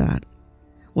doubt that.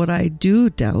 What I do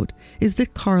doubt is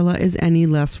that Carla is any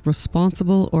less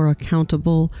responsible or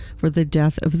accountable for the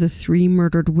death of the 3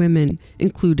 murdered women,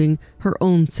 including her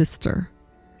own sister.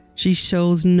 She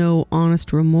shows no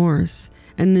honest remorse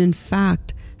and in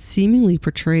fact seemingly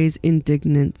portrays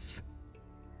indignance.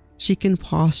 She can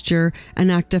posture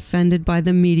and act offended by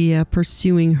the media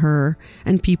pursuing her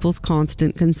and people's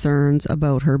constant concerns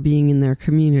about her being in their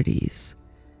communities.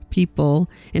 People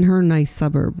in her nice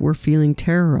suburb were feeling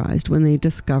terrorized when they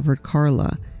discovered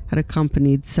Carla had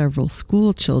accompanied several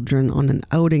school children on an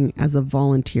outing as a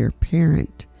volunteer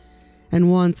parent,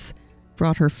 and once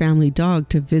brought her family dog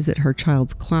to visit her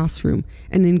child's classroom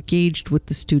and engaged with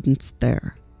the students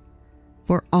there.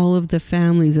 For all of the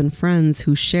families and friends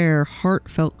who share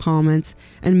heartfelt comments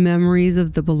and memories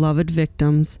of the beloved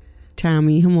victims,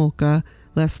 Tammy Homolka,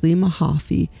 Leslie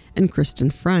Mahaffey, and Kristen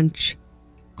French,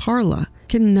 Carla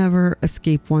can never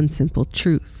escape one simple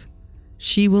truth.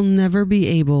 She will never be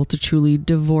able to truly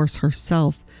divorce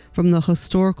herself from the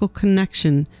historical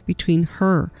connection between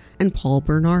her and Paul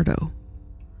Bernardo,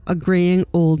 a graying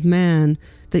old man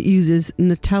that uses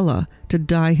Nutella to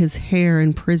dye his hair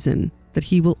in prison that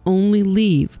he will only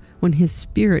leave when his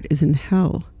spirit is in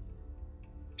hell.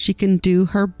 She can do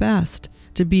her best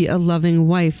to be a loving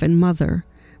wife and mother,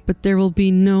 but there will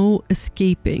be no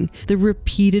escaping the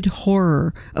repeated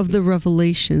horror of the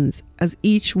revelations as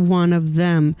each one of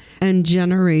them and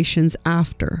generations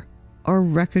after are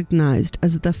recognized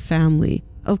as the family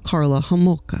of Carla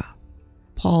Homolka,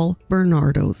 Paul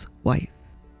Bernardo's wife.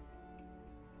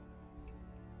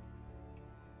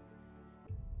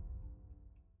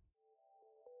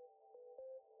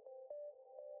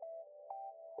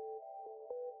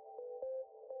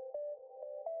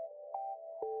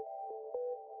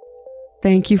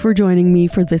 Thank you for joining me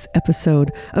for this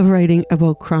episode of Writing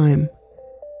About Crime.